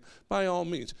something, by all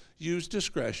means, use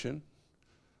discretion.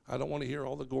 I don't want to hear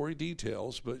all the gory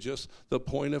details, but just the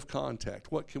point of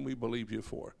contact. What can we believe you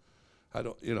for?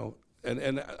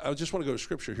 And I just want to go to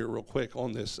scripture here real quick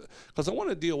on this, because I want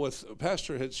to deal with,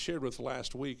 Pastor had shared with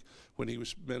last week when he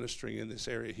was ministering in this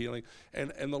area, healing,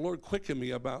 and the Lord quickened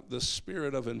me about the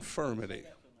spirit of infirmity.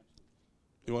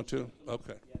 You want to?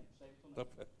 Okay.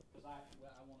 Okay.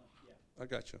 I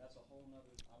got you. That's a whole nother,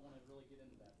 I want to really get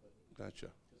into that, but Gotcha.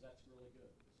 because that's really good.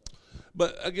 So.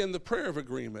 But again, the prayer of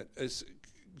agreement is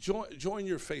join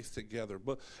your faith together.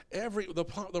 But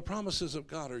the promises of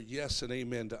God are yes and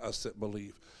amen to us that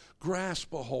believe.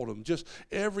 Grasp a hold of them. Just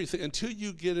everything until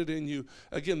you get it in you.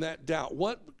 Again, that doubt.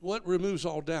 What removes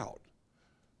all doubt?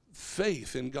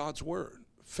 Faith in God's word.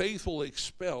 Faith will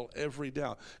expel every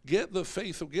doubt. Get the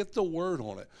faith, get the word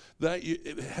on it. That you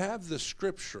have the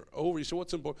scripture over you. So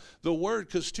what's important? The word,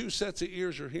 because two sets of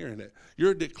ears are hearing it.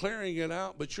 You're declaring it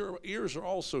out, but your ears are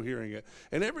also hearing it.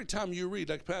 And every time you read,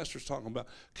 like Pastor's talking about,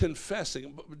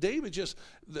 confessing. David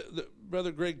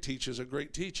Brother Greg teaches a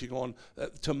great teaching on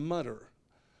to mutter.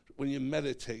 When you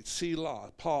meditate,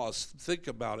 Selah, pause, think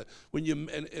about it.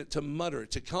 To mutter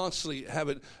it, to constantly have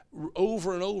it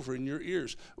over and over in your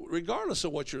ears, regardless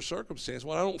of what your circumstance.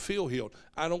 Well, I don't feel healed.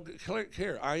 I don't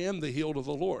care. I am the healed of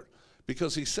the Lord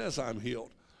because he says I'm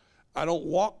healed. I don't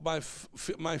walk by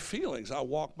my feelings. I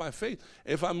walk by faith.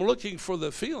 If I'm looking for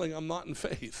the feeling, I'm not in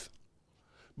faith.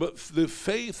 But the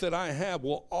faith that I have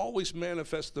will always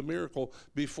manifest the miracle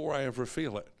before I ever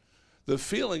feel it. The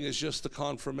feeling is just the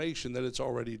confirmation that it's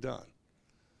already done.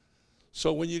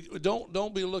 So when you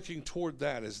don't be looking toward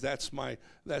that as that's my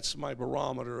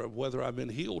barometer of whether I've been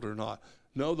healed or not.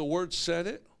 No, the word said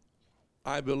it.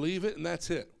 I believe it, and that's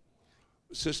it.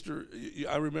 Sister,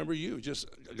 I remember you. Just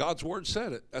God's word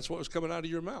said it. That's what was coming out of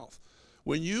your mouth.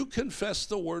 When you confess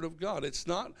the word of God, it's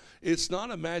not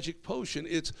a magic potion.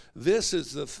 This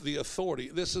is the authority.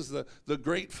 This is the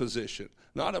great physician,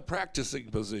 not a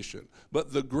practicing physician,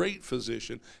 but the great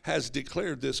physician has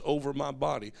declared this over my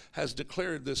body, has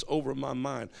declared this over my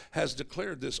mind, has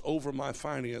declared this over my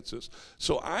finances.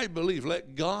 So I believe,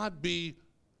 let God be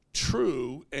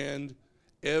true and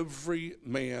every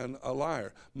man a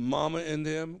liar. Mama and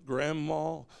them,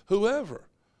 grandma, whoever.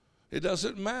 It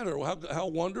doesn't matter how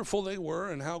wonderful they were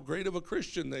and how great of a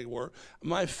Christian they were.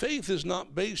 My faith is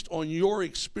not based on your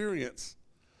experience.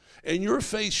 And your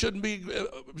faith shouldn't be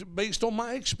based on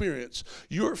my experience.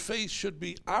 Our faith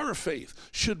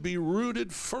should be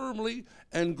rooted firmly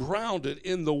and grounded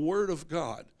in the Word of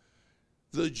God.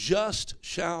 The just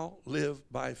shall live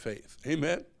by faith.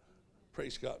 Amen?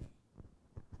 Praise God.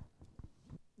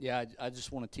 Yeah, I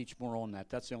just want to teach more on that.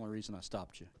 That's the only reason I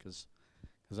stopped you, because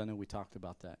I know we talked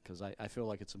about that, because I feel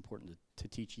like it's important to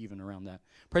teach even around that.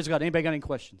 Praise God. Anybody got any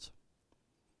questions?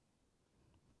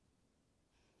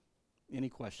 Any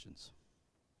questions?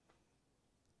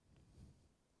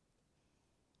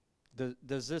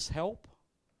 Does this help?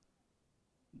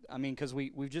 I mean, because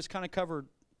we've just kind of covered,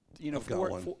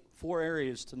 four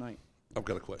areas tonight. I've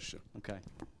got a question. Okay.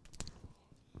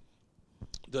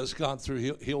 Does God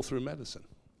heal through medicine?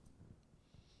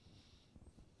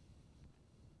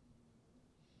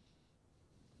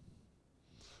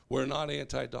 We're not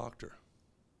anti-doctor.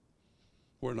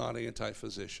 We're not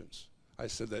anti-physicians. I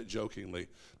said that jokingly,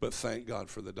 but thank God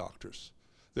for the doctors.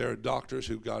 There are doctors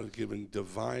who God has given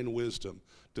divine wisdom,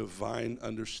 divine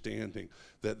understanding,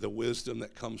 that the wisdom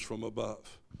that comes from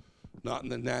above, not in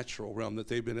the natural realm, that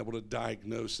they've been able to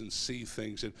diagnose and see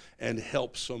things and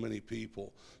help so many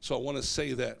people. So I want to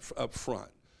say that up front,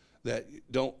 that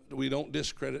we don't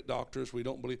discredit doctors. We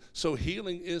don't believe. So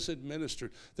healing is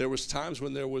administered. There was times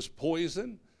when there was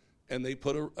poison, and they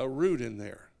put a root in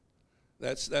there.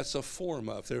 That's a form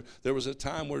of. There was a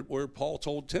time where Paul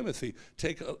told Timothy,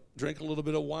 drink a little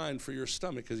bit of wine for your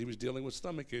stomach, because he was dealing with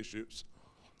stomach issues.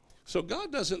 So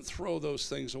God doesn't throw those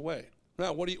things away.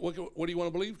 Now, what do you want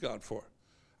to believe God for?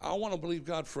 I want to believe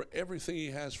God for everything he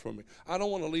has for me. I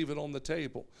don't want to leave it on the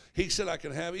table. He said I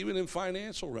can have, even in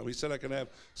financial realm, he said I can have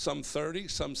some 30,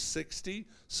 some 60,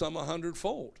 some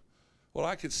 100-fold. Well,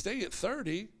 I could stay at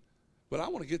 30, but I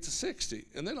want to get to 60,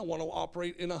 and then I want to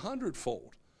operate in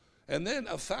 100-fold, and then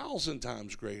 1,000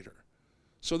 times greater.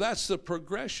 So that's the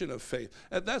progression of faith,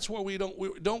 and that's where we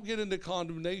don't get into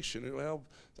condemnation. Well,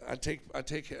 I take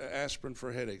aspirin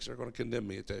for headaches. They're going to condemn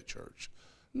me at that church.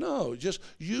 No, just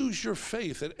use your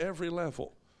faith at every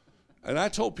level. And I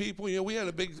told people, we had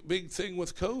a big thing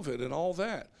with COVID and all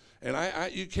that, and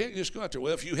you can't just go out there.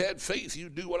 Well, if you had faith,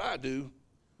 you'd do what I do.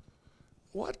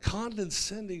 What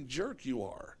condescending jerk you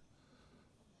are.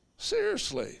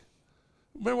 Seriously.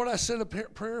 Remember what I said, a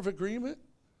prayer of agreement?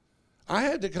 I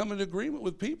had to come into agreement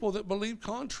with people that believed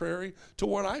contrary to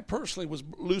what I personally was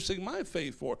losing my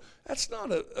faith for. That's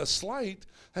not a slight.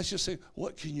 That's just saying,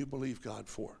 what can you believe God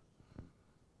for?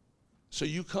 So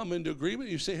you come into agreement.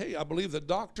 You say, hey, I believe the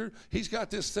doctor, he's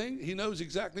got this thing. He knows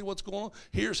exactly what's going on.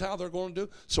 Here's how they're going to do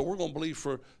it. So we're going to believe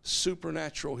for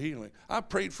supernatural healing. I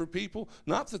prayed for people,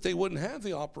 not that they wouldn't have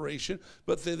the operation,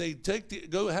 but that they'd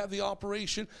go have the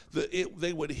operation,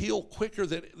 they would heal quicker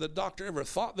than the doctor ever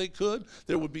thought they could.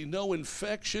 There would be no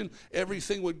infection.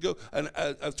 Everything would go.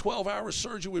 A 12-hour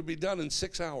surgery would be done in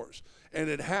 6 hours. And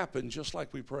it happened just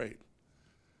like we prayed.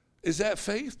 Is that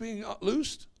faith being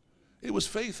loosed? It was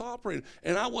faith operating.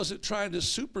 And I wasn't trying to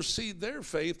supersede their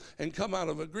faith and come out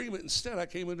of agreement. Instead, I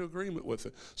came into agreement with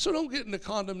it. So don't get into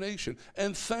condemnation.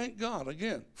 And thank God,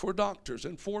 again, for doctors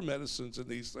and for medicines and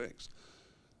these things.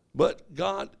 But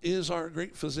God is our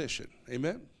great physician.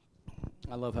 Amen?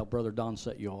 I love how Brother Don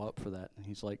set you all up for that.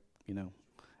 He's like,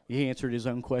 he answered his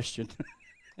own question.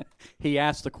 He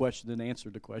asked the question and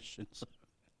answered the question. So.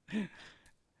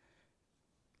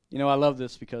 I love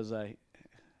this because a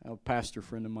pastor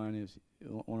friend of mine is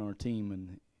on our team,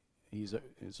 and he's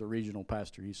a regional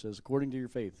pastor. He says, according to your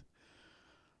faith,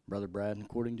 Brother Brad,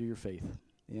 according to your faith.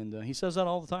 And he says that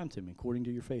all the time to me, according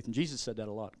to your faith. And Jesus said that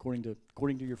a lot, according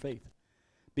to your faith.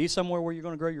 Be somewhere where you're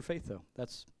going to grow your faith, though.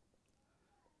 That's,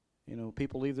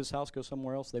 people leave this house, go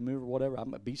somewhere else, they move or whatever.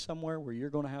 Be somewhere where you're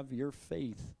going to have your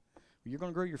faith. You're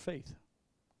going to grow your faith.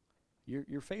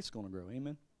 Your faith's going to grow.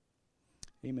 Amen.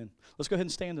 Amen. Let's go ahead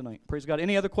and stand tonight. Praise God.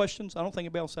 Any other questions? I don't think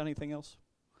anybody else had anything else.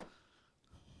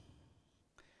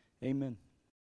 Amen.